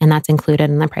one-on-one, and that's included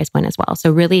in the price point as well.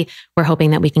 So really, we're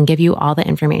hoping that we can give you all the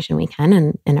information we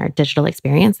can in our digital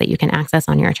experience that you can access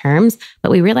on your terms.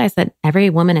 But we realize that every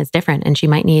woman is different and she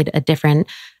might need a different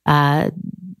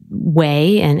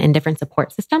way and different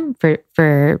support system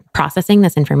for processing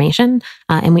this information.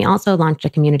 And we also launched a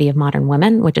community of modern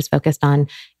women, which is focused on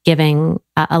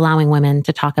allowing women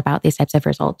to talk about these types of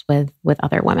results with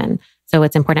other women. So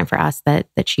it's important for us that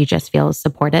she just feels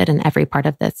supported in every part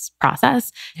of this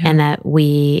process and that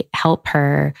we help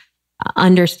her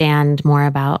understand more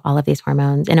about all of these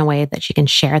hormones in a way that she can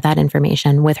share that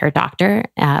information with her doctor.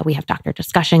 We have doctor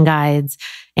discussion guides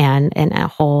and a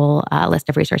whole list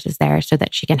of resources there so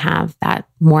that she can have that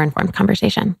more informed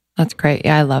conversation. That's great.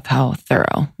 Yeah, I love how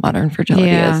thorough Modern Fertility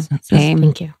is. Same.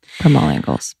 Thank you. From all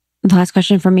angles. The last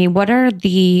question for me, what are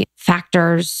the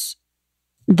factors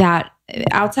that,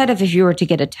 outside of if you were to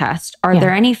get a test, are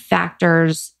there any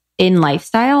factors in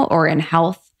lifestyle or in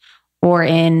health or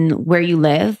in where you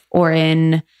live or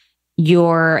in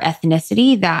your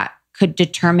ethnicity that could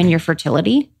determine your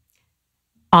fertility?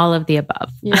 All of the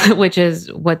above, which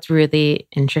is what's really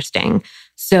interesting.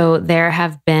 So there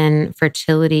have been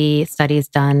fertility studies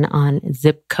done on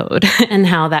zip code and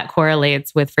how that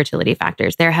correlates with fertility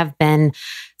factors. There have been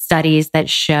studies that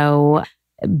show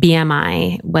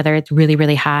BMI, whether it's really,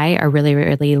 really high or really,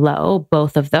 really low,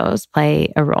 both of those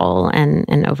play a role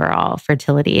in overall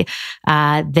fertility.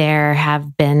 There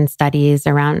have been studies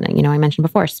around, I mentioned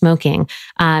before, smoking,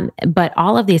 but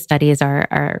all of these studies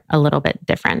are a little bit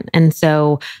different. And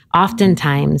so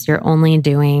oftentimes you're only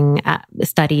doing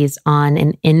studies on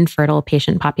an infertile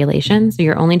patient population. So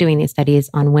you're only doing these studies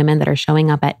on women that are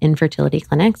showing up at infertility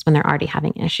clinics when they're already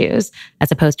having issues,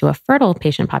 as opposed to a fertile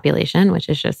patient population, which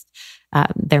is just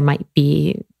there might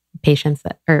be patients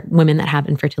that or women that have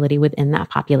infertility within that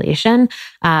population.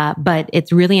 But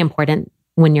it's really important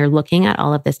when you're looking at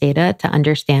all of this data to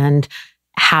understand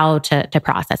how to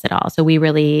process it all. So we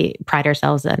really pride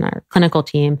ourselves in our clinical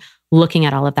team looking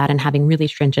at all of that and having really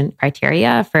stringent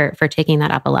criteria for taking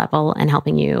that up a level and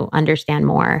helping you understand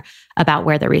more about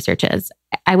where the research is.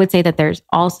 I would say that there's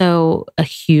also a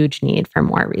huge need for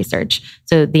more research.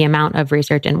 So the amount of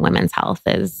research in women's health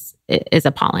is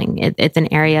appalling. It's an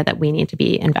area that we need to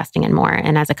be investing in more.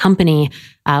 And as a company,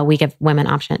 we give women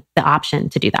the option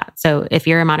to do that. So if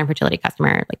you're a Modern Fertility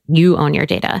customer, like you own your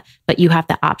data, but you have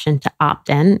the option to opt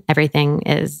in. Everything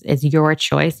is your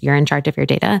choice. You're in charge of your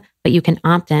data, but you can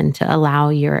opt in to allow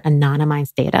your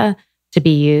anonymized data to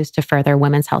be used to further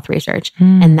women's health research.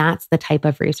 And that's the type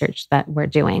of research that we're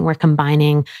doing. We're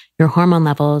combining your hormone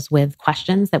levels with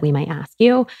questions that we might ask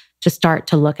you to start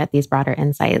to look at these broader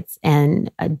insights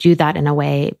and do that in a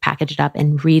way, package it up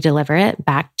and re-deliver it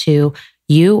back to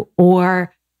you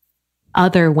or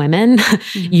other women,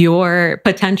 your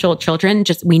potential children.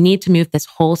 We need to move this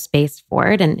whole space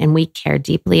forward. And we care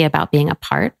deeply about being a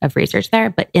part of research there,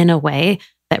 but in a way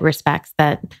that respects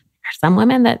that some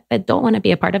women that don't want to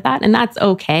be a part of that. And that's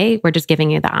okay. We're just giving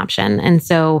you the option. And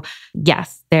so,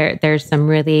 yes, there's some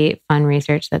really fun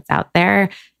research that's out there,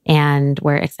 and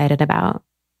we're excited about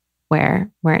where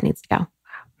it needs to go.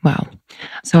 Wow.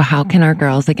 So how can our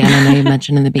girls, again, I know you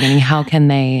mentioned in the beginning, how can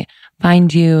they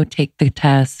find you, take the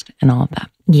test and all of that?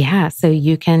 Yeah. So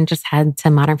you can just head to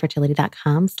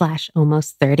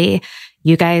modernfertility.com/almost30.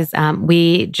 You guys,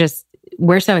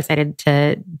 we're so excited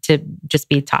to just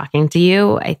be talking to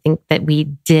you. I think that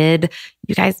you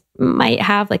guys might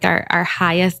have like our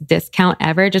highest discount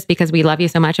ever just because we love you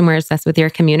so much and we're obsessed with your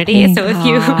community. So if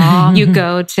you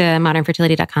go to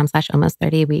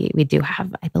modernfertility.com/almost30, we do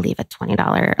have, I believe, a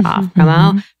 $20 off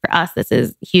promo. For us, this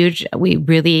is huge. We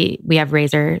have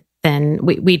razor thin.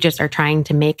 We just are trying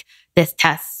to make this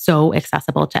test so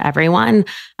accessible to everyone.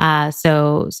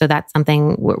 So that's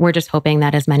something we're just hoping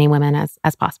that as many women as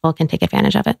possible can take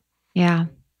advantage of it. Yeah.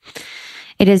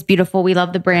 It is beautiful. We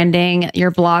love the branding.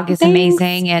 Your blog is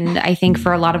amazing. And I think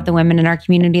for a lot of the women in our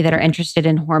community that are interested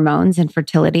in hormones and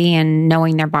fertility and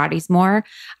knowing their bodies more,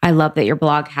 I love that your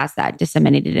blog has that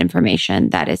disseminated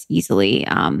information that is easily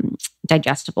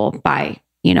digestible by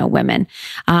women.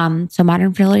 So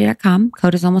modernfertility.com,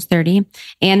 code is almost 30.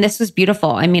 And this was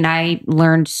beautiful. I mean, I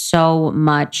learned so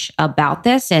much about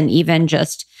this, and even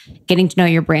just getting to know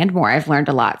your brand more, I've learned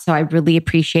a lot. So I really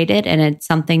appreciate it. And it's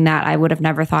something that I would have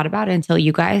never thought about until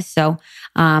you guys. So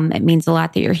it means a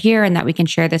lot that you're here and that we can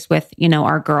share this with,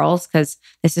 our girls, because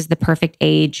this is the perfect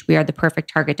age. We are the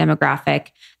perfect target demographic.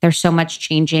 There's so much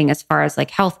changing as far as like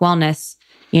health, wellness,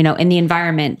 in the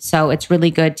environment. So it's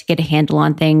really good to get a handle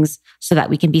on things so that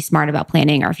we can be smart about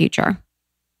planning our future.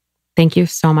 Thank you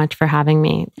so much for having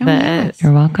me.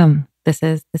 You're welcome. This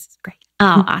is great.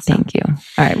 Oh, awesome. Thank you.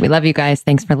 All right. We love you guys.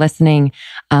 Thanks for listening.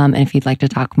 And if you'd like to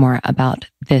talk more about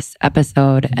this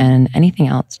episode and anything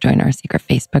else, join our secret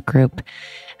Facebook group,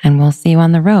 and we'll see you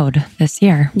on the road this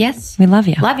year. Yes. We love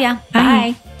you. Love ya.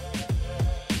 Bye.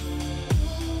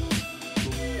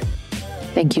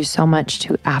 Thank you so much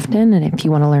to Afton. And if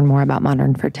you want to learn more about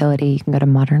Modern Fertility, you can go to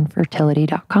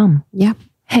modernfertility.com. Yeah.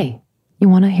 Hey, you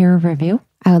want to hear a review?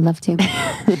 I would love to.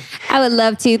 I would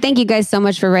love to. Thank you guys so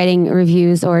much for writing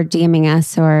reviews or DMing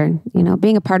us or,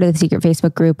 being a part of the secret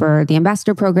Facebook group or the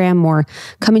ambassador program or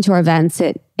coming to our events.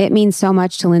 It means so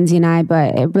much to Lindsay and I,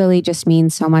 but it really just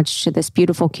means so much to this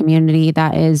beautiful community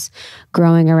that is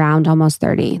growing around Almost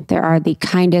 30. There are the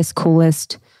kindest,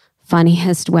 coolest,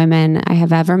 funniest women I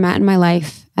have ever met in my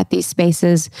life at these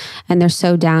spaces, and they're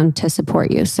so down to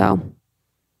support you. So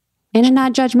in a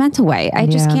not judgmental way,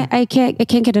 I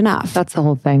can't get enough. That's the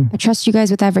whole thing. I trust you guys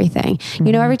with everything.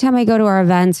 Every time I go to our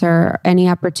events or any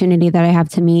opportunity that I have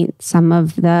to meet some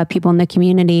of the people in the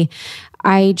community,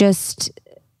 I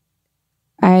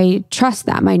I trust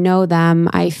them. I know them.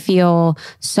 I feel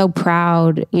so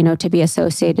proud, to be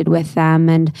associated with them.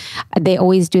 And they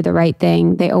always do the right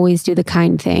thing. They always do the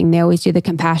kind thing. They always do the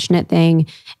compassionate thing.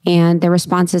 And the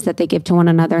responses that they give to one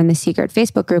another in the secret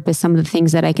Facebook group is some of the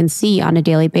things that I can see on a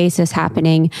daily basis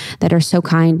happening that are so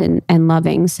kind and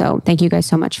loving. So thank you guys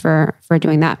so much for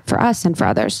doing that for us and for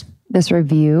others. This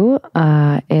review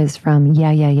is from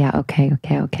okay.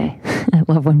 I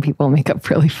love when people make up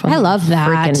really fun. I love that.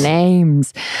 Freaking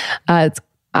names.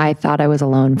 I thought I was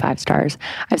alone, 5 stars.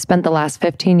 I've spent the last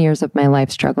 15 years of my life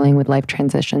struggling with life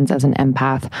transitions as an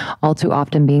empath, all too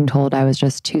often being told I was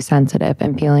just too sensitive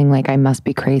and feeling like I must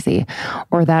be crazy,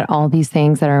 or that all these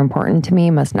things that are important to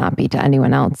me must not be to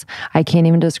anyone else. I can't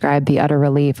even describe the utter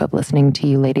relief of listening to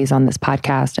you ladies on this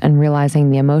podcast and realizing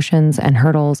the emotions and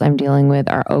hurdles I'm dealing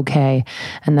with are okay,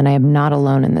 and that I am not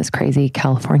alone in this crazy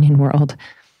Californian world.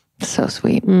 So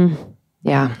sweet.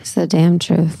 Yeah. It's the damn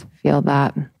truth. Feel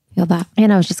that.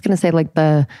 And I was just going to say, like,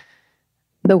 the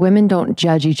women don't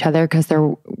judge each other because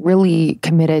they're really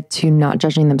committed to not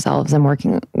judging themselves and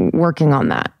working on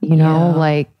that,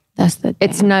 like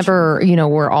it's never,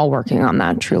 we're all working on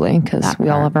that truly because we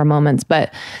all have our moments,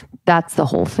 but that's the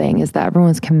whole thing is that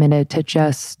everyone's committed to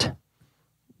just,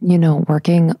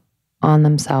 working on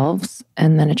themselves.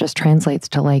 And then it just translates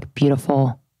to like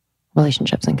beautiful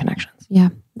relationships and connections. Yeah.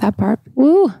 That part.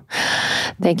 Woo.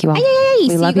 Thank you all. We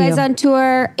see you guys on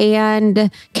tour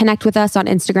and connect with us on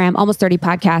Instagram, Almost 30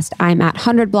 Podcast. I'm at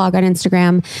 100 Blog on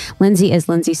Instagram. Lindsay is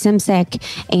Lindsay Simsick.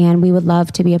 And we would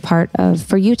love to be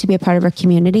for you to be a part of our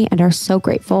community and are so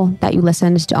grateful that you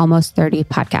listened to Almost 30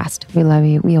 Podcast. We love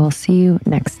you. We will see you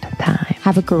next time.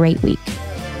 Have a great week.